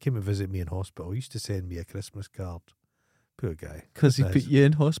lovely guy. He came to visit me in hospital. He used to send me a Christmas card. Poor guy. Because he put you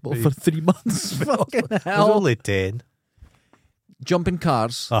in hospital for 3 months. Fucking hell. I was only 10. Jumping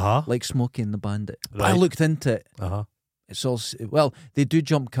cars, like Smokey and the Bandit. Right. I looked into it. It's all they do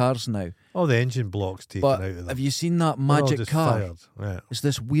jump cars now. Oh, the engine blocks taken out of them. Have you seen that magic car? Yeah. It's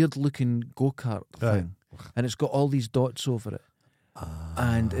this weird looking go-kart thing, and it's got all these dots over it.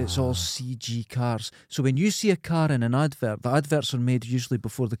 and it's all CG cars. So when you see a car in an advert, the adverts are made usually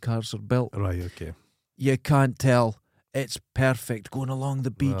before the cars are built. Right, okay. You can't tell. It's perfect. Going along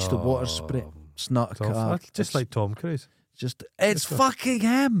the beach, the water spray. It's not a car. Just It's like Tom Cruise. it's fucking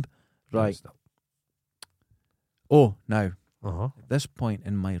him. Right. Stop. Oh, now, Uh-huh. at this point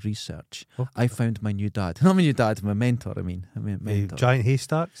in my research, Okay. I found my new dad. Not my new dad, my mentor, I mean mentor. Giant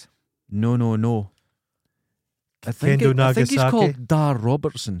haystacks? No. I think Kendo I think he's Nagasaki? called Dar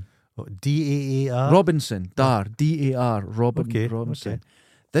Robertson. DAAR? Robinson. Dar. D-A-R. Okay, Robinson. okay.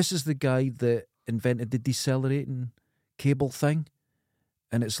 This is the guy that invented the decelerating cable thing.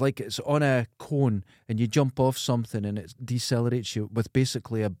 And it's like it's on a cone and you jump off something and it decelerates you with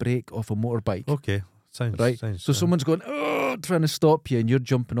basically a brake off a motorbike. Okay. Sounds Right? Sounds, So someone's going, oh, trying to stop you and you're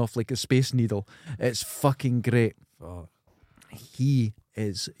jumping off like a space needle. It's fucking great. Oh, He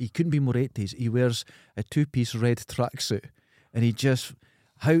couldn't be more 80s. He wears a 2-piece red tracksuit and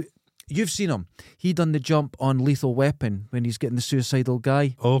you've seen him. He done the jump on Lethal Weapon when he's getting the suicidal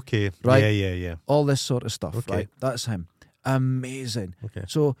guy. okay. Right. Yeah. All this sort of stuff, Okay. right? That's him. Amazing. Okay.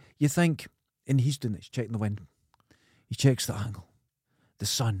 So you think, and he's doing this, checking the wind. He checks the angle, the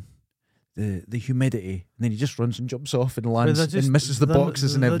sun, the humidity, and then he just runs and jumps off and lands and misses the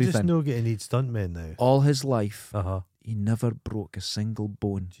boxes and They're everything. just no getting need stuntmen now. All his life, Uh-huh. he never broke a single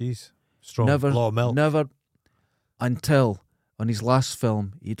bone. Jeez. Strong. Never, Lot of milk. never, until on his last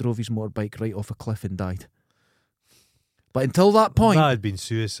film, he drove his motorbike right off a cliff and died. But until that point, That had been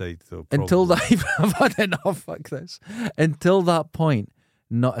suicide, though. until probably. that, I've had enough. Fuck this. Until that point,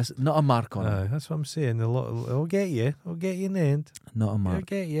 not a mark on him. That's what I'm saying. It'll get you. It'll get you in the end. Not a It'll mark.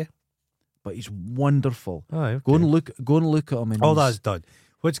 get you. But he's wonderful. Aye, okay. Go and look at him. And All he's- that's done.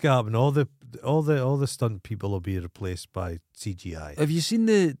 What's going to happen? All the stunt people will be replaced by CGI. Have you seen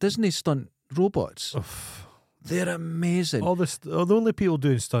the Disney stunt robots? Oof. They're amazing. The only people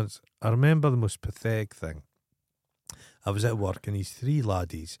doing stunts. I remember the most pathetic thing. I was at work and these 3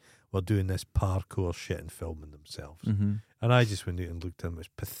 laddies were doing this parkour shit and filming themselves. Mm-hmm. And I just went out and looked at them. It was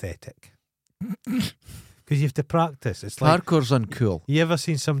pathetic. Because you have to practice. It's like, Parkour's uncool. you ever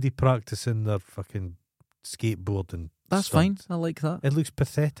seen somebody practicing their fucking skateboard and That's stunts? fine. I like that. It looks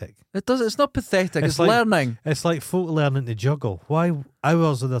pathetic. It does. It's not pathetic. It's It's like- learning. It's like folk learning to juggle. Why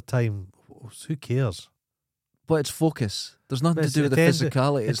hours of their time? Who cares? But it's focus. There's nothing But to it's do with at the the end of-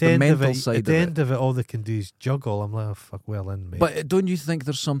 physicality. It's At the end of mental it- side At of the it. end of it, all they can do is juggle. I'm like, oh, fuck, well in, mate. But don't you think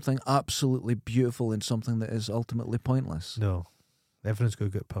there's something absolutely beautiful in something that is ultimately pointless? No. Everyone's got a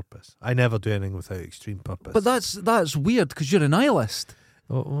good purpose. I never do anything without extreme purpose. But that's weird because you're a nihilist.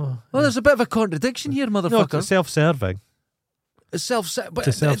 Well, Well, there's a bit of a contradiction here, no, motherfucker. it's self-serving. It's self-serving.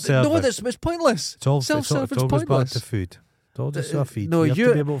 It's self-serving. No, it's pointless. It's all Self-serving's it all goes back pointless. to food. It's all just a feed. No, you have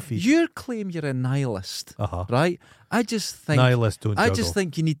to be able to feed. you claim you're a nihilist, Uh-huh. right? I just think Nihilists don't I juggle. just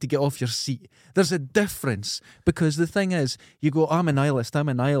think you need to get off your seat. There's a difference because the thing is, you go, I'm a nihilist,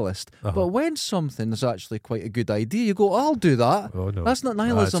 Uh-huh. but when something is actually quite a good idea, you go, I'll do that. Oh, no. That's not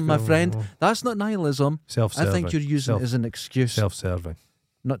nihilism, my good. friend. Oh, That's not nihilism. self-serving. I think you're using it as an excuse Self-serving.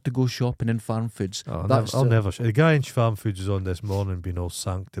 not to go shopping in farm foods. Oh, That's I'll never. The guy in Farm Foods was on this morning being all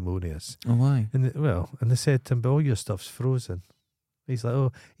sanctimonious. Oh, why? And they said to him, but all your stuff's frozen. He's like,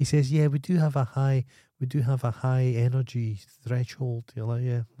 oh, he says, yeah, we do have a high energy threshold. You're like,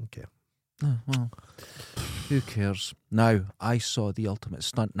 yeah, okay. Oh, well, who cares? Now, I saw The Ultimate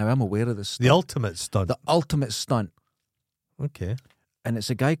Stunt. Now, I'm aware of this stunt. The ultimate stunt. The Ultimate Stunt. Okay. And it's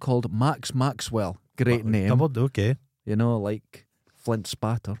a guy called Max Maxwell. Great name. Okay. You know, like Flint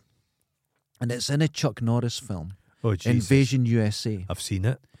Spatter. And it's in a Chuck Norris film, Oh, Jesus. Invasion USA. I've seen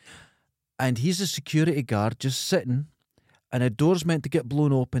it. And he's a security guard just sitting, and a door's meant to get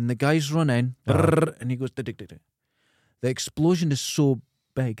blown open. The guys run in, brrr, and he goes, "Dick, dick, dick, dick." The explosion is so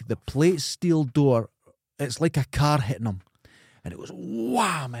big, the plate steel door, it's like a car hitting him. And it goes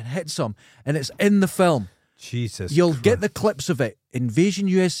wham and hits him. And it's in the film. Jesus. You'll Christ. get the clips of it. Invasion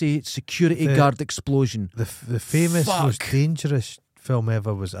USA security guard explosion. The famous, most Fuck. dangerous film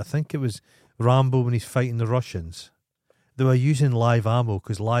ever was, I think it was Rambo when he's fighting the Russians. They were using live ammo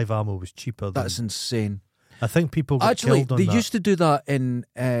because live ammo was cheaper than... That's insane. I think people got Actually, killed on they that. used to do that in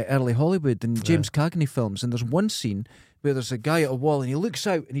early Hollywood in James Cagney films. And there's one scene where there's a guy at a wall and he looks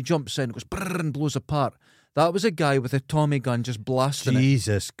out and he jumps in, goes brrr and blows apart. That was a guy with a Tommy gun just blasting it.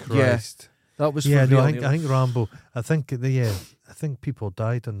 Jesus Christ. That was Yeah, for no, real. I think Rambo. I think people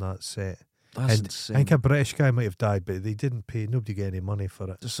died on that set. That's And insane. I think a British guy might have died, but they didn't pay. Nobody got any money for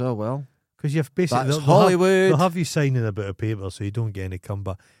it So well. because you've basically That's they'll Hollywood. They'll have you signing a bit of paper so you don't get any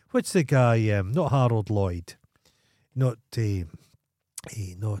comeback. What's the guy? Not Harold Lloyd. Not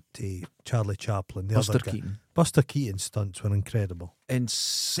not Charlie Chaplin. The Buster other guy. Keaton. Buster Keaton's stunts were incredible.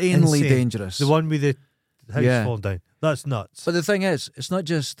 Insanely Insane. dangerous. The one with the house Yeah. falling down. That's nuts. But the thing is, it's not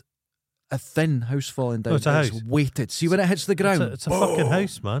just a thin house falling down. No, it's a house. Weighted. See when it hits the ground? It's a fucking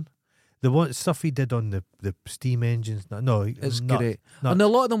house, man. The one stuff he did on the steam engines. No, It's nuts. great. Nuts. And a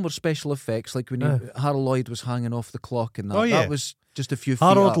lot of them were special effects, like when Harold Lloyd was hanging off the clock and that. Oh, yeah. That was just a few feet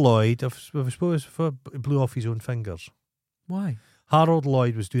Harold up. Lloyd, I suppose, blew off his own fingers. Why? Harold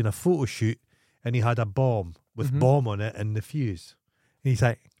Lloyd was doing a photo shoot and he had a bomb with Mhm. bomb on it and the fuse. And he's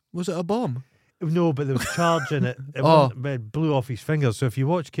like, Was it a bomb? no, but there was charge in it. Oh. It blew off his fingers. So if you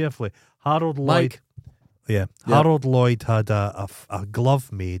watch carefully, Harold Lloyd. Mike. Yeah. Yeah. Harold Lloyd had a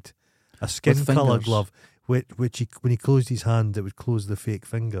glove made, a skin colour fingers. glove, which he, when he closed his hand, it would close the fake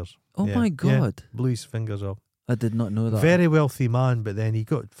fingers. Oh Yeah. my Yeah. God. Blew his fingers off. I did not know that. Very wealthy man, but then he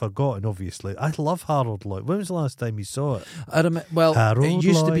got forgotten, obviously. I love Harold Lloyd. When was the last time you saw it? Well, Harold it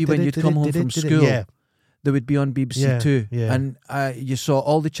used to be Lloyd, when you'd come home from school. Yeah. They would be on BBC Yeah, Two, yeah. and you saw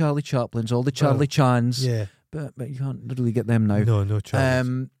all the Charlie Chaplins, all the Charlie Chans, Yeah. but you can't really get them now. No Charles.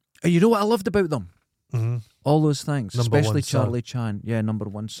 And you know what I loved about them? Mm-hmm. All those things, Number especially one son. Charlie Chan. Yeah, number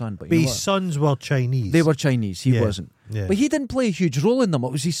one son. But But you know his what? sons were Chinese. They were Chinese. He Yeah, wasn't. Yeah. But he didn't play a huge role in them.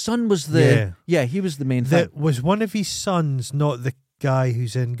 It was his son was the... Yeah, he was the main thing. Was one of his sons not the guy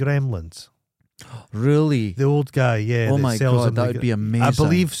who's in Gremlins? Really? The old guy, yeah. Oh that my sells God, him that the would be amazing. I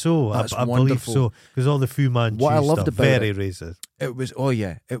believe so. That's I believe wonderful. so. Because all the Fu Manchu What I loved stuff, about very it- racist. It was... Oh,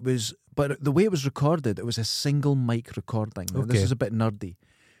 yeah. It was... But the way it was recorded, it was a single mic recording. Now, Okay. This is a bit nerdy.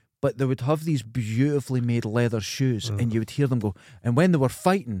 But they would have these beautifully made leather shoes, and you would hear them go. And when they were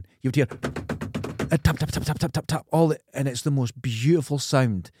fighting, you would hear a tap, tap, tap, tap, tap, tap, tap, and it's the most beautiful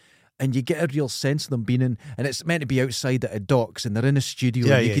sound. And you get a real sense of them being in, and it's meant to be outside at a docks, and they're in a studio,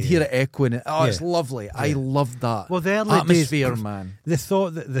 Yeah, and you yeah, could hear yeah. it echoing. Oh, it's Yeah. lovely. I loved that. Well, the early atmosphere, days, man. they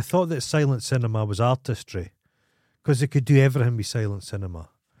thought that silent cinema was artistry because they could do everything with silent cinema.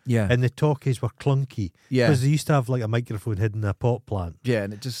 Yeah, And the talkies were clunky yeah, because they used to have like a microphone hidden in a pot plant. yeah.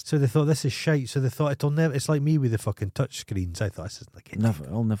 And it just So they thought this is shite. So they thought it'll never. It's like me with the fucking touch screens. I thought this isn't like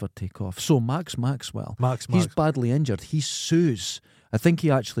I'll never take off. So Max Maxwell, Max he's badly injured. He sues. I think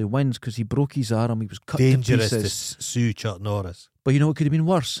he actually wins because he broke his arm. He was cut dangerous to to pieces. sue Chuck Norris. But you know what could have been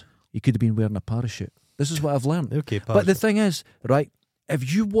worse? He could have been wearing a parachute. This is what I've learned. Okay, But the thing is, right,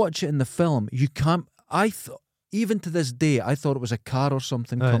 if you watch it in the film, you can't... Even to this day, I thought it was a car or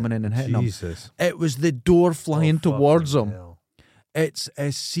something coming in and hitting him. Jesus. It was the door flying towards fucking him. hell. It's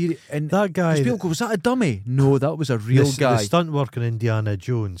a serious... And That guy, people go, was that a dummy? No, that was a real guy. the stunt worker in Indiana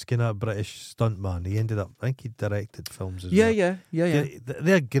Jones, kind of British stunt man. He ended up, I think he directed films as Yeah, well. yeah.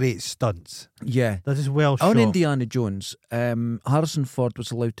 They're great stunts. Yeah. They're just well shot. On Indiana Jones, Harrison Ford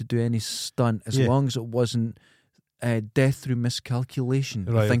was allowed to do any stunt as Yeah. long as it wasn't death through miscalculation,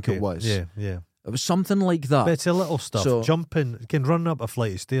 I Right, think okay. it was. Yeah, yeah. It was something like that. But it's a little stuff. So- Jumping, can run up a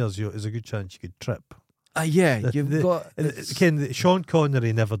flight of stairs. There's a good chance you could trip. Yeah, you've got... Sean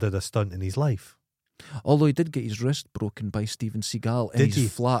Connery never did a stunt in his life. Although he did get his wrist broken by Steven Seagal in Did his he?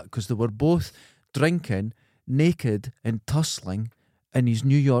 flat because they were both drinking, naked and tussling in his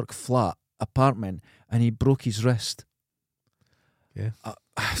New York flat apartment, and he broke his wrist. Yeah.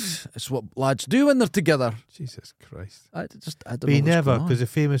 It's what lads do when they're together. Jesus Christ. I don't But know he what's never, going on. because the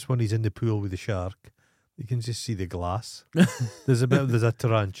famous one, he's in the pool with the shark. You can just see the glass. There's a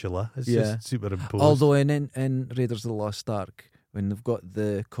tarantula. It's Yeah. just superimposed. Although in Raiders of the Lost Ark, when they've got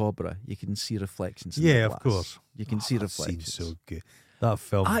the cobra, you can see reflections in the yeah, glass. of course. You can see That reflections. scene's so good. That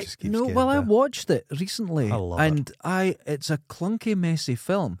film just keeps getting I better. watched it recently, I love and it's a clunky, messy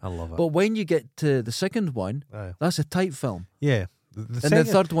film. I love it. But when you get to the second one, Aye. that's a tight film, Yeah. and the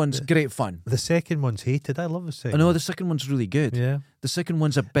third one's great fun. The second one's hated. I love the second. I know the second one's really good. Yeah. The second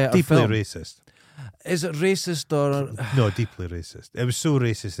one's a better Deeply film. racist. Is it racist or No, deeply racist. It was so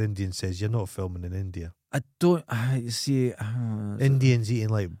racist. The Indian says you're not filming in India. I don't see. Indians eating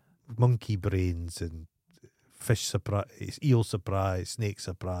like monkey brains and fish surprise, eel surprise, snake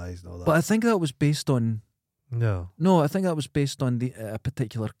surprise, and all that. But I think that was based on. no. No, I think that was based on a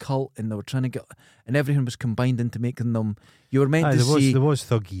particular cult, and they were trying to get, and everything was combined into making them. You were meant Aye, to see, there was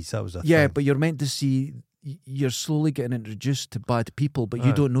thuggies. That was a yeah, thing. but you're meant to see. You're slowly getting introduced to bad people, but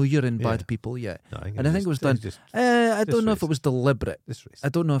you Aye. don't know you're in Yeah. bad people yet. No, and I think it was done. Just I don't know if it racist. was deliberate. this racist. I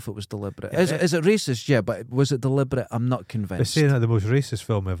don't know if it was deliberate. Yeah, Is it racist? Yeah, but was it deliberate? I'm not They're convinced. saying that the most racist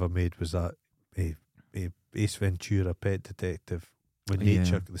film ever made was that Ace Ventura, Pet Detective, with Yeah.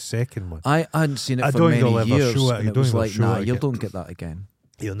 nature. The second one. I hadn't seen it I for don't think many they'll ever years, show it. and You it don't was think they'll like, show nah, it you again. don't get that again.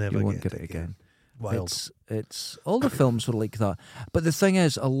 You'll never You won't get get it again. Wild. It's all the films were like that. But the thing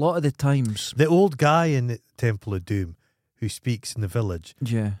is, a lot of the times, The old guy in the Temple of Doom, who speaks in the village.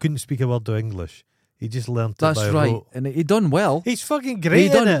 Yeah. Couldn't speak a word of English. He just learnt it That's by right. rote. And he done well. He's fucking great. He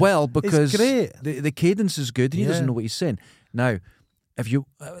done in it. well because It's great. the cadence is good and he doesn't Yeah. know what he's saying. Now, if you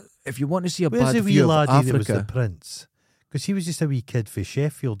want to see a Where's bad the wee view of laddie that was the Africa, prince? Because he was just a wee kid for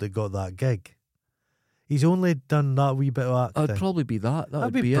Sheffield that got that gig. He's only done that wee bit of acting. it'd probably be that.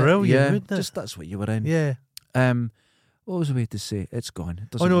 That'd would be it. brilliant, Yeah, wouldn't it? just that's what you were in. Yeah. What was the way to say? It's gone.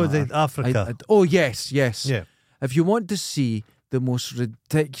 It doesn't Oh no, matter. Africa. Oh yes. Yeah. If you want to see the most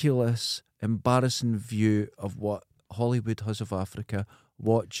ridiculous, embarrassing view of what Hollywood has of Africa,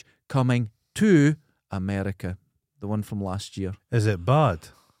 watch Coming to America, the one from last year. Is it bad?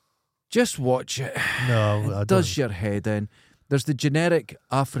 Just watch it. No, I It does don't. your head in. There's the generic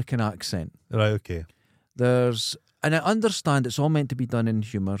African accent. Right, okay. And I understand it's all meant to be done in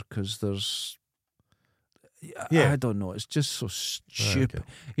humour because there's. Yeah. I don't know. It's just so stupid. okay.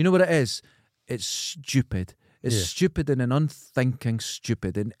 You know what it is? It's stupid. It's Yeah. stupid and an unthinking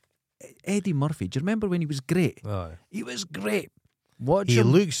stupid. And Eddie Murphy, do you remember when he was great? Aye. He was great. Watch He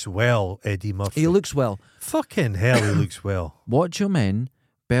him. looks well, Eddie Murphy. He looks well. Fucking hell, he looks well. Watch him in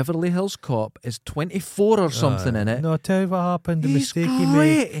Beverly Hills Cop. Is 24 or something in it. No, I'll tell you what happened. The He's mistake he made.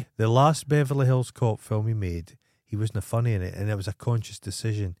 great. The last Beverly Hills Cop film he made, he wasn't funny in it, and it was a conscious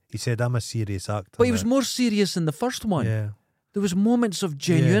decision. He said, I'm a serious actor. But he was now." more serious in the first one. Yeah. There was moments of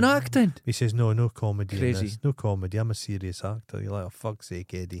genuine Yeah. acting. He says, no comedy in Crazy. this. No comedy. I'm a serious actor. You're like, oh, fuck's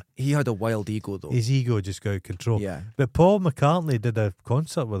sake, Eddie. He had a wild ego though. His ego just got out of control. Yeah. But Paul McCartney did a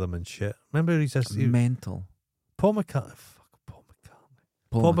concert with him and shit. Remember Mental. Paul McCartney. Fuck Paul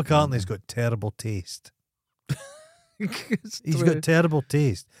McCartney. Paul McCartney's got terrible taste. He's got terrible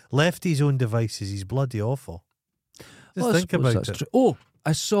taste. Left his own devices. He's bloody awful. Just think about it. Oh,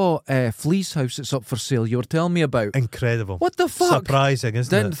 I saw Flea's House that's up for sale. You were telling me about. Incredible. What the fuck? Surprising,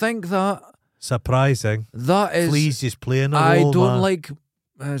 isn't Didn't it? think that. Surprising. That is. Flea's just playing a I role, don't man. like.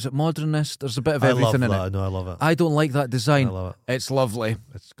 Is it modernist? There's a bit of I love everything in that. it. No, I love it. I don't like that I design. love It's lovely. it.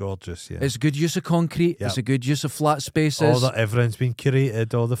 It's gorgeous, yeah. It's good use of concrete. Yep. It's a good use of flat spaces. All that, everything's been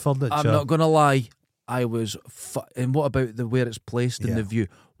curated, all the furniture. I'm not going to lie. I was. And what about the where it's placed in Yeah. the view?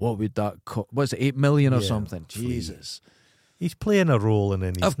 What would that cost? Was it 8 million or Yeah, something? Flea. Jesus. He's playing a role in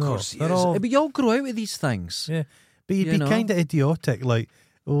it. Of course he They're is. all- But you all grow out of these things. Yeah. But you'd You be know? kind of idiotic. Like,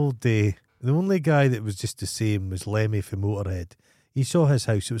 old day, the only guy that was just the same was Lemmy from Motorhead. You saw his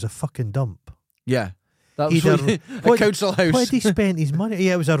house, it was a fucking dump. Yeah. That He'd was have- a what- council house. Where'd he spend his money?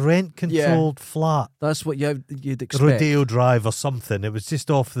 Yeah, it was a rent-controlled flat. That's what you'd expect. Rodeo Drive or something. It was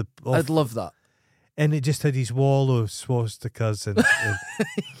just off the... I'd love that. and it just had his wall of swastikas and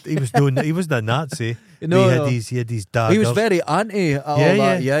he was doing. He wasn't a Nazi. No, he no. had his daggers. He was very anti all Yeah,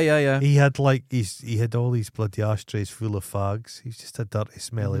 that. Yeah. He had he had all these bloody ashtrays full of fags. He's just a dirty,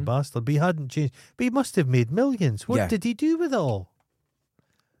 smelly bastard. But he hadn't changed. But he must have made millions. What Yeah. did he do with it all?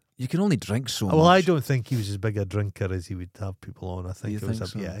 You can only drink so much. Well, I don't think he was as big a drinker as he would have people on. I think You it was think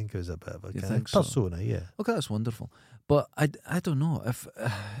a so? yeah. I think it was a bit of a You kind think of so? persona. Yeah. Okay, that's wonderful. But I don't know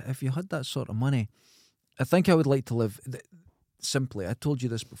if you had that sort of money. I think I would like to live simply. I told you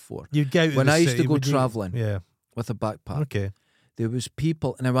this before. You'd go out When the I used city, to go would you? travelling. Yeah. With a backpack. Okay. There was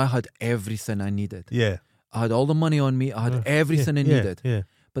people, and I had everything I needed. Yeah. I had all the money on me. I had everything I needed. Yeah.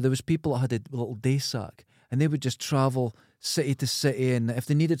 But there was people that had a little day sack, and they would just travel city to city, and if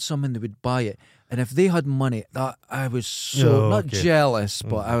they needed something, they would buy it. And if they had money, that I was so not okay. jealous,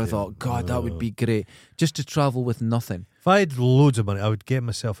 but I Okay. thought, God, that would be great, just to travel with nothing. If I had loads of money, I would get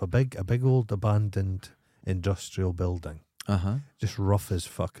myself a big old abandoned industrial building. Just rough as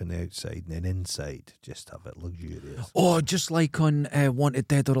fucking the outside, and then inside, just have it luxurious. Oh, just like on Wanted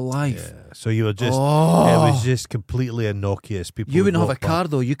Dead or Alive. Yeah. So you were just, Oh. it was just completely innocuous. People You would wouldn't have a walk by. car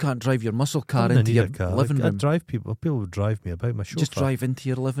though. You can't drive your muscle I car wouldn't into need your a car. living room. I'd drive people. People would drive me about my chauffeur. Just drive into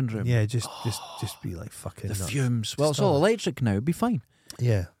your living room. Yeah, just be like fucking The nuts. fumes. Well, Just it's all have electric now. It'd be fine. it.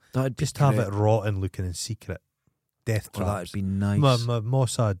 Yeah, That'd be just have great. it rotting, looking in secret. Death Oh, traps. that'd be nice. My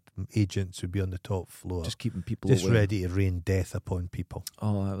Mossad agents would be on the top floor, Just keeping people just away. ready to rain death upon people.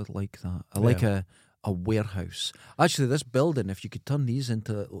 Oh, I would like that. I like a warehouse. Actually, this building, if you could turn these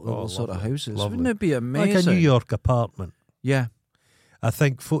into little sort of lovely, houses, lovely. wouldn't it be amazing? Like a New York apartment. Yeah. I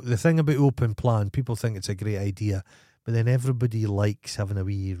think the thing about open plan, people think it's a great idea, but then everybody likes having a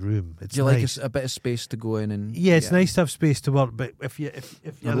wee room. It's Do you nice. like a bit of space to go in and Yeah, it's nice to have space to work, but if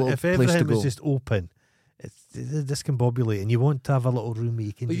little place to everything was go. just open, it's discombobulating. You want to have a little room where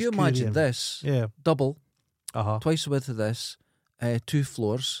you can But just you imagine in. this Yeah. double, Uh-huh. twice the width of this, 2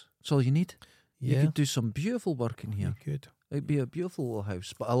 floors. That's all you need. You Yeah. could do some beautiful work in here. You could. It'd be a beautiful little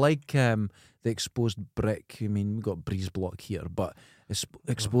house. But I like the exposed brick. I mean, we've got breeze block here, but it's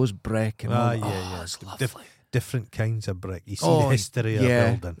exposed brick and all. Yeah. Oh, it's lovely. different kinds of brick. You see the history of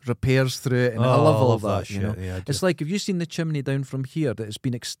a building. Repairs through it, and I love all that. shit. You know, Yeah, it's like, have you seen the chimney down from here that has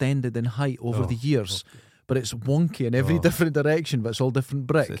been extended in height over the years? But it's wonky in every different direction, but it's all different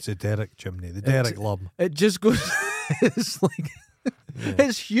brick. It's a derrick chimney, the derrick lum. It just goes. It's like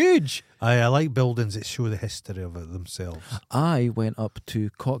it's huge. I like buildings that show the history of it themselves. I went up to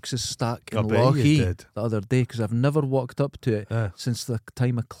Cox's Stack in I bet you Lochee did. the other day because I've never walked up to it since the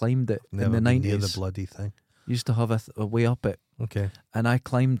time I climbed it Never in the been near the 90s. bloody thing. Used to have a way up it, Okay. and I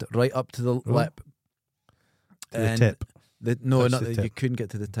climbed right up to the lip. To the tip. No, Touch not the you tip. couldn't get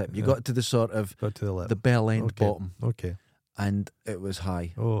to the tip. You Yeah. got to the sort of Got to the lip. the bell end Okay. bottom, Okay. and it was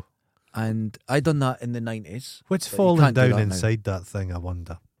high. Oh. And I done that in the 90s. What's But you falling can't do down that now. inside that thing, I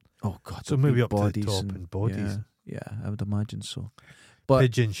wonder? Oh God! So there'll maybe be up to the bodies top and bodies. Yeah, I would imagine so. But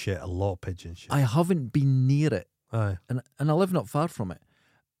Pigeon shit, a lot of pigeon shit. I haven't been near it, Aye. and I live not far from it,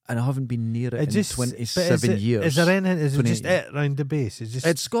 and I haven't been near it in but 27 years. Is there anything? Is it just 28. it round the base?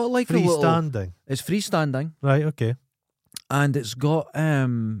 It's got like a little. freestanding. It's freestanding, Right. Okay. and it's got a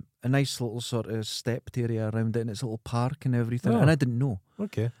nice little sort of stepped area around it, and it's a little park and everything. Oh. And I didn't know,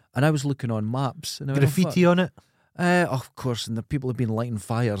 Okay. and I was looking on maps, and I went, Graffiti on it. of course, and the people have been lighting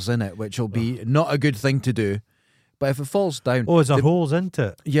fires in it, which will be not a good thing to do. But if it falls down, Oh, is there holes into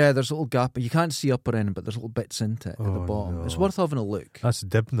it? yeah, there's a little gap. You can't see upper end, but there's little bits into it at the Oh, bottom. It's no. worth having a look. That's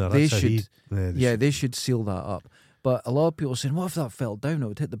Dibner. They That's should- yeah, They should seal that up. But a lot of people are saying, what if that fell down? It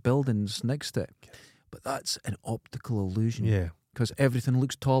would hit the buildings next to it. But that's an optical illusion. Yeah. Because everything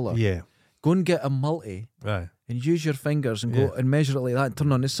looks taller. Yeah. Go and get a multi Right. and use your fingers and go Yeah. and measure it like that and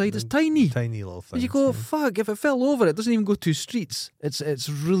turn on the side. It's tiny. Tiny little thing. And you go, fuck, if it fell over, it doesn't even go 2 streets. It's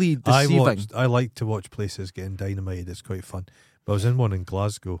really deceiving. I like to watch places getting dynamited. It's quite fun. But I was in one in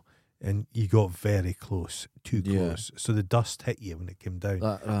Glasgow, and you got very close, too Yeah. close. So the dust hit you when it came down.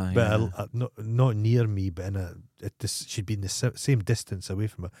 But Not near me, but she'd be in the same distance away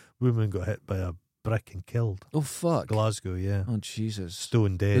from her. Woman got hit by a brick and killed. oh, fuck. Glasgow, yeah. Oh, Jesus.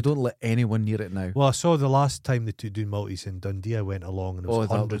 Stone They dead. don't let anyone near it now. Well, I saw the last time they doing multis in Dundee. I went along and there was Oh, that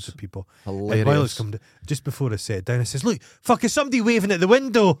hundreds was of people. Hilarious. And while it's come just before I sat down, I says, "Look, fuck, is somebody waving at the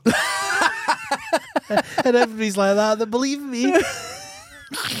window?" And everybody's like that. They believe me.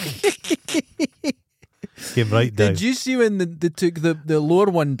 Came right down. Did you see when they took the lower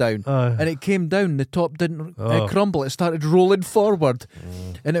one down and it came down, the top didn't crumble, it started rolling forward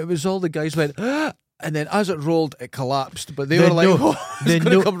and it was all the guys went and then as it rolled it collapsed, but they were like, it's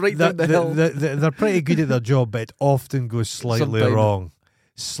going to come right down the hill. They're pretty good at their job, but it often goes slightly Sometimes. wrong.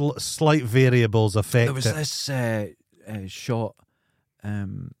 Slight variables affect There was it. this shot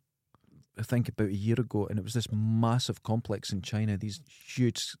I think about a year ago, and it was this massive complex in China, these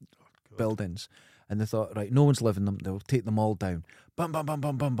huge buildings. And they thought, right, no one's living them. They'll take them all down. Bum, bum, bum,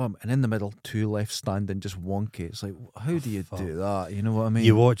 bum, bum, bum. And in the middle, 2 left standing, just wonky. It's like, how do you do that? You know what I mean?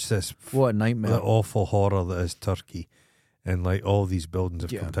 You watch this, What a nightmare. the awful horror that is Turkey, and like all these buildings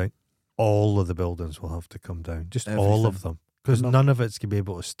have come down. All of the buildings will have to come down. Just all of them. Because none of it's going to be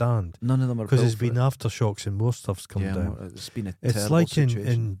able to stand. None of them are Because built it's been aftershocks and more stuff's come down. no, it's been a It's terrible like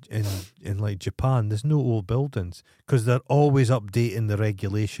situation. in like Japan, there's no old buildings because they're always updating the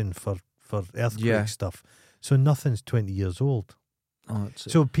regulation for earthquake stuff. So nothing's 20 years old.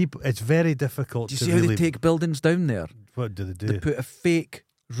 So people, it's very difficult Do you to see really... how they take buildings down there? What do they do? They put a fake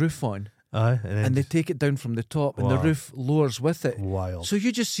roof on Aye, and they take it down from the top and the Wow. roof lowers with it. Wild. So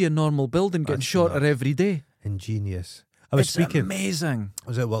you just see a normal building getting That's shorter nuts. every day. Ingenious. I was It's speaking... amazing. I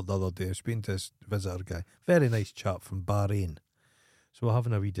was at work the other day. I was speaking to this visitor guy. Very nice chap from Bahrain. So we're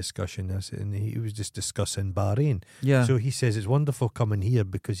having a wee discussion, and he was just discussing Bahrain. Yeah. So he says it's wonderful coming here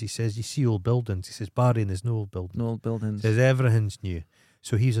because he says you see old buildings. He says Bahrain is no old building. No old buildings. He says everything's new.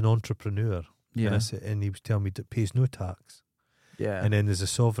 So he's an entrepreneur. Yeah. And he was telling me that pays no tax. Yeah. And then there's a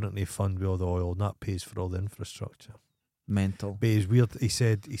sovereignty fund with all the oil, and that pays for all the infrastructure. Mental. But it's weird. He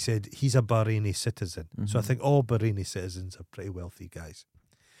said he's a Bahraini citizen. So I Mhm. think all Bahraini citizens are pretty wealthy guys.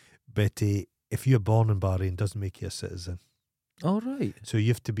 But if you're born in Bahrain, it doesn't make you a citizen. All right. So you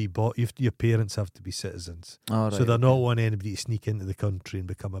have to be your parents have to be citizens. All right. So they're not wanting anybody to sneak into the country and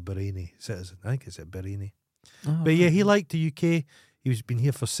become a Bahraini citizen. I think it's a Bahraini. Oh, But yeah, he right. liked the UK. He's been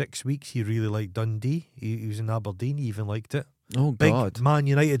here for 6 weeks. He really liked Dundee. He was in Aberdeen. He even liked it. Oh, Big God. Man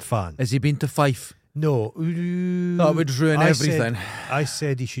United fan. Has he been to Fife? No. That would ruin everything. I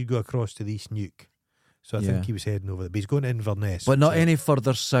said he should go across to the East Nuke. So I Yeah. think he was heading over there. But he's going to Inverness. But not so- any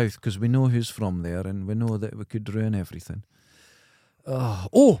further south, because we know who's from there and we know that we could ruin everything.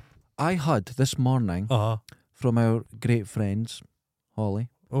 I had this morning Uh-huh. from our great friends, Holly,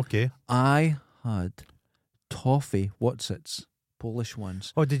 Okay. I had toffee Whatsits Polish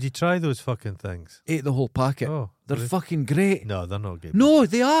ones. Oh, did you try those fucking things? Ate the whole packet. Oh, They're really? fucking great. No, they're not good. No,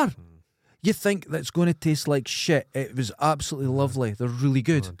 they are. You think that's going to taste like shit. It was absolutely lovely. They're really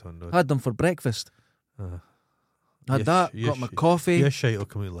good. I don't know. Had them for breakfast. Had Yes, that. yes, Got my yes. coffee. Your shite will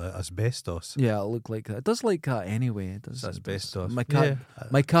come out like asbestos. Yeah, it looked like that. It does like that anyway. It does. It's asbestos. My cat, Yeah.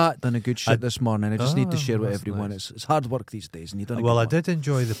 my cat done a good shit this morning. I just need to share with that's everyone. nice. It's hard work these days, and you don't. Well, I did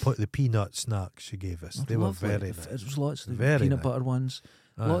enjoy the peanut snacks she gave us. They were Lovely. very It nice. was lots of Very peanut nice. butter ones.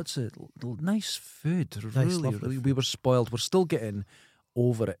 Aye. Lots of nice food. Nice, really, lovely we were spoiled. We're still getting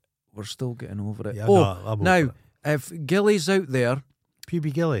over it. We're still getting over it. Yeah, oh, no, I'm now over it. if Gilly's out there,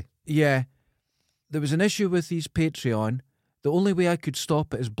 Puby Gilly. yeah, there was an issue with his Patreon. The only way I could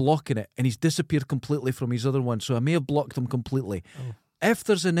stop it is blocking it, and he's disappeared completely from his other one. So I may have blocked him completely. Oh. If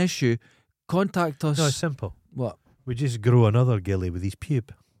there's an issue, contact us. No, it's simple. What? We just grow another Gilly with his pube.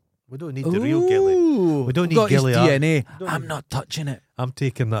 We don't need the real Gilly. Ooh, We don't need got Gilly his up. DNA. Don't I'm need- not touching it. I'm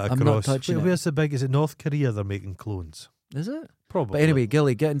taking that I'm not across. touching it. Where's the big? Is it North Korea? They're making clones. Is it? Probably. But anyway,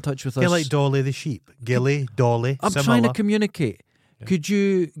 Gilly, get in touch with us. Get like Dolly the sheep. Gilly, Dolly. I'm similar. trying to communicate. Yeah. Could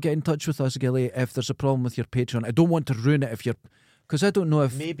you get in touch with us, Gilly, if there's a problem with your Patreon? I don't want to ruin it if you're... Because I don't know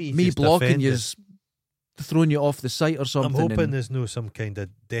if Maybe he's me just blocking offended. you's throwing you off the site or something. I'm hoping and there's no some kind of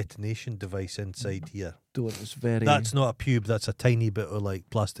detonation device inside here. it's very... That's not a pube. That's a tiny bit of like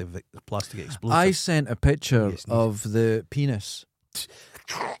plastic explosive. I sent a picture Yes, of the penis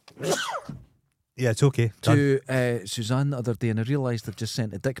Yeah, it's okay. Done. to Suzanne the other day, and I realised I'd just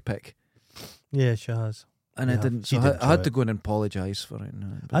sent a dick pic. Yeah, she has. And I Yeah, didn't, she so didn't I had try to it. go in and apologise for it. No,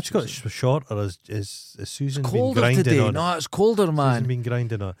 but That's got she's- shorter as Susan It's been colder grinding today. on it. No, it's colder, Susan man. been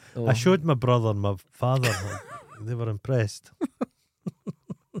grinding on it. Oh. I showed my brother and my father. They were impressed.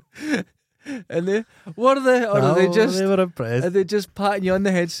 And they were they, or are they Oh, just? they were impressed. Are they just patting you on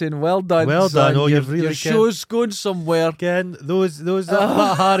the head saying, "Well done, Well son, done, oh, your, you've really your show's going somewhere." Again,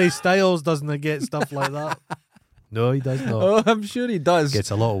 that Harry Styles doesn't get stuff like that. No, he does not. Oh, I'm sure he does.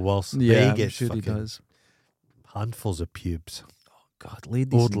 Gets a lot worse. Yeah, he I'm gets sure he fucking does. handfuls of pubes. God,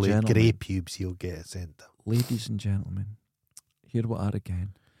 ladies Old and gentlemen, grey pubes he'll get sent. ladies and gentlemen, here we are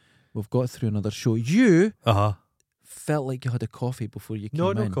again. We've got through another show. You felt like you had a coffee before you came No,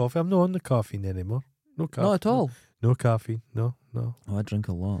 in. no coffee. I'm not on the caffeine anymore. No caffeine. Not at all. No caffeine. No. Oh, I drink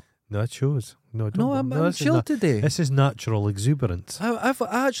a lot. No, it shows. No, don't. No, I'm this is chilled today. This is natural exuberance. I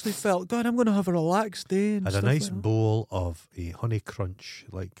actually felt, God, I'm going to have a relaxed day. And I had a stuff nice like that. bowl of a honey crunch,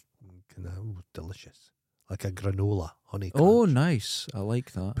 like kind of delicious, like a granola honey crunch. Oh, nice. I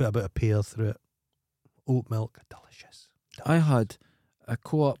like that. Put a bit of pear through it. Oat milk, delicious. I had a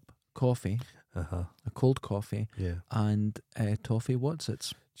Co-op coffee, Uh-huh. a cold coffee, Yeah. and toffee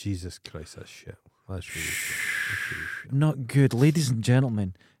Wotsits. Jesus Christ, that's shit. That's really shit. That's really shit. Not good, ladies and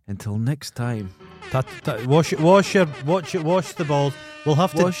gentlemen. Until next time, Wash the balls. We'll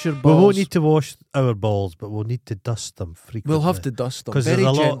have to. wash your We balls. won't need to wash our balls, but we'll need to dust them frequently. We'll have to dust them because very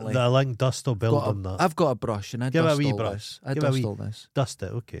there's a lot gently. that I think dust will build on that. I've got a brush and I Give it a dust wee all brush. this. I Give it a dust wee- all this. Dust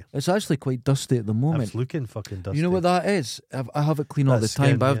it, okay. It's actually quite dusty at the moment. It's looking fucking dusty. You know what that is? I have it clean all the That's time,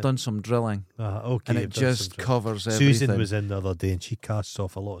 skin, but I've yeah. done some drilling, Okay. and it you've done some just drilling. covers everything. Susan was in the other day and she casts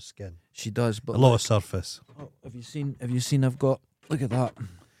off a lot of skin, She does, but a lot look, of surface. oh, have you seen? I've got. Look at that.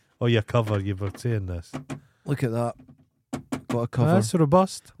 Oh, your cover, you were saying this. Look at that. Got a cover. That's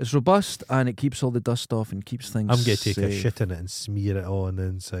robust. It's robust and it keeps all the dust off and keeps things. I'm going to take a safe. shit in it and smear it on the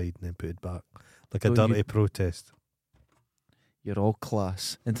inside and then put it back. Like a Don't dirty you- protest. You're all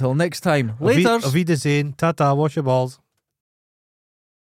class. Until next time. Auf Later. Wiedersehen. Ta-ta, wash your balls.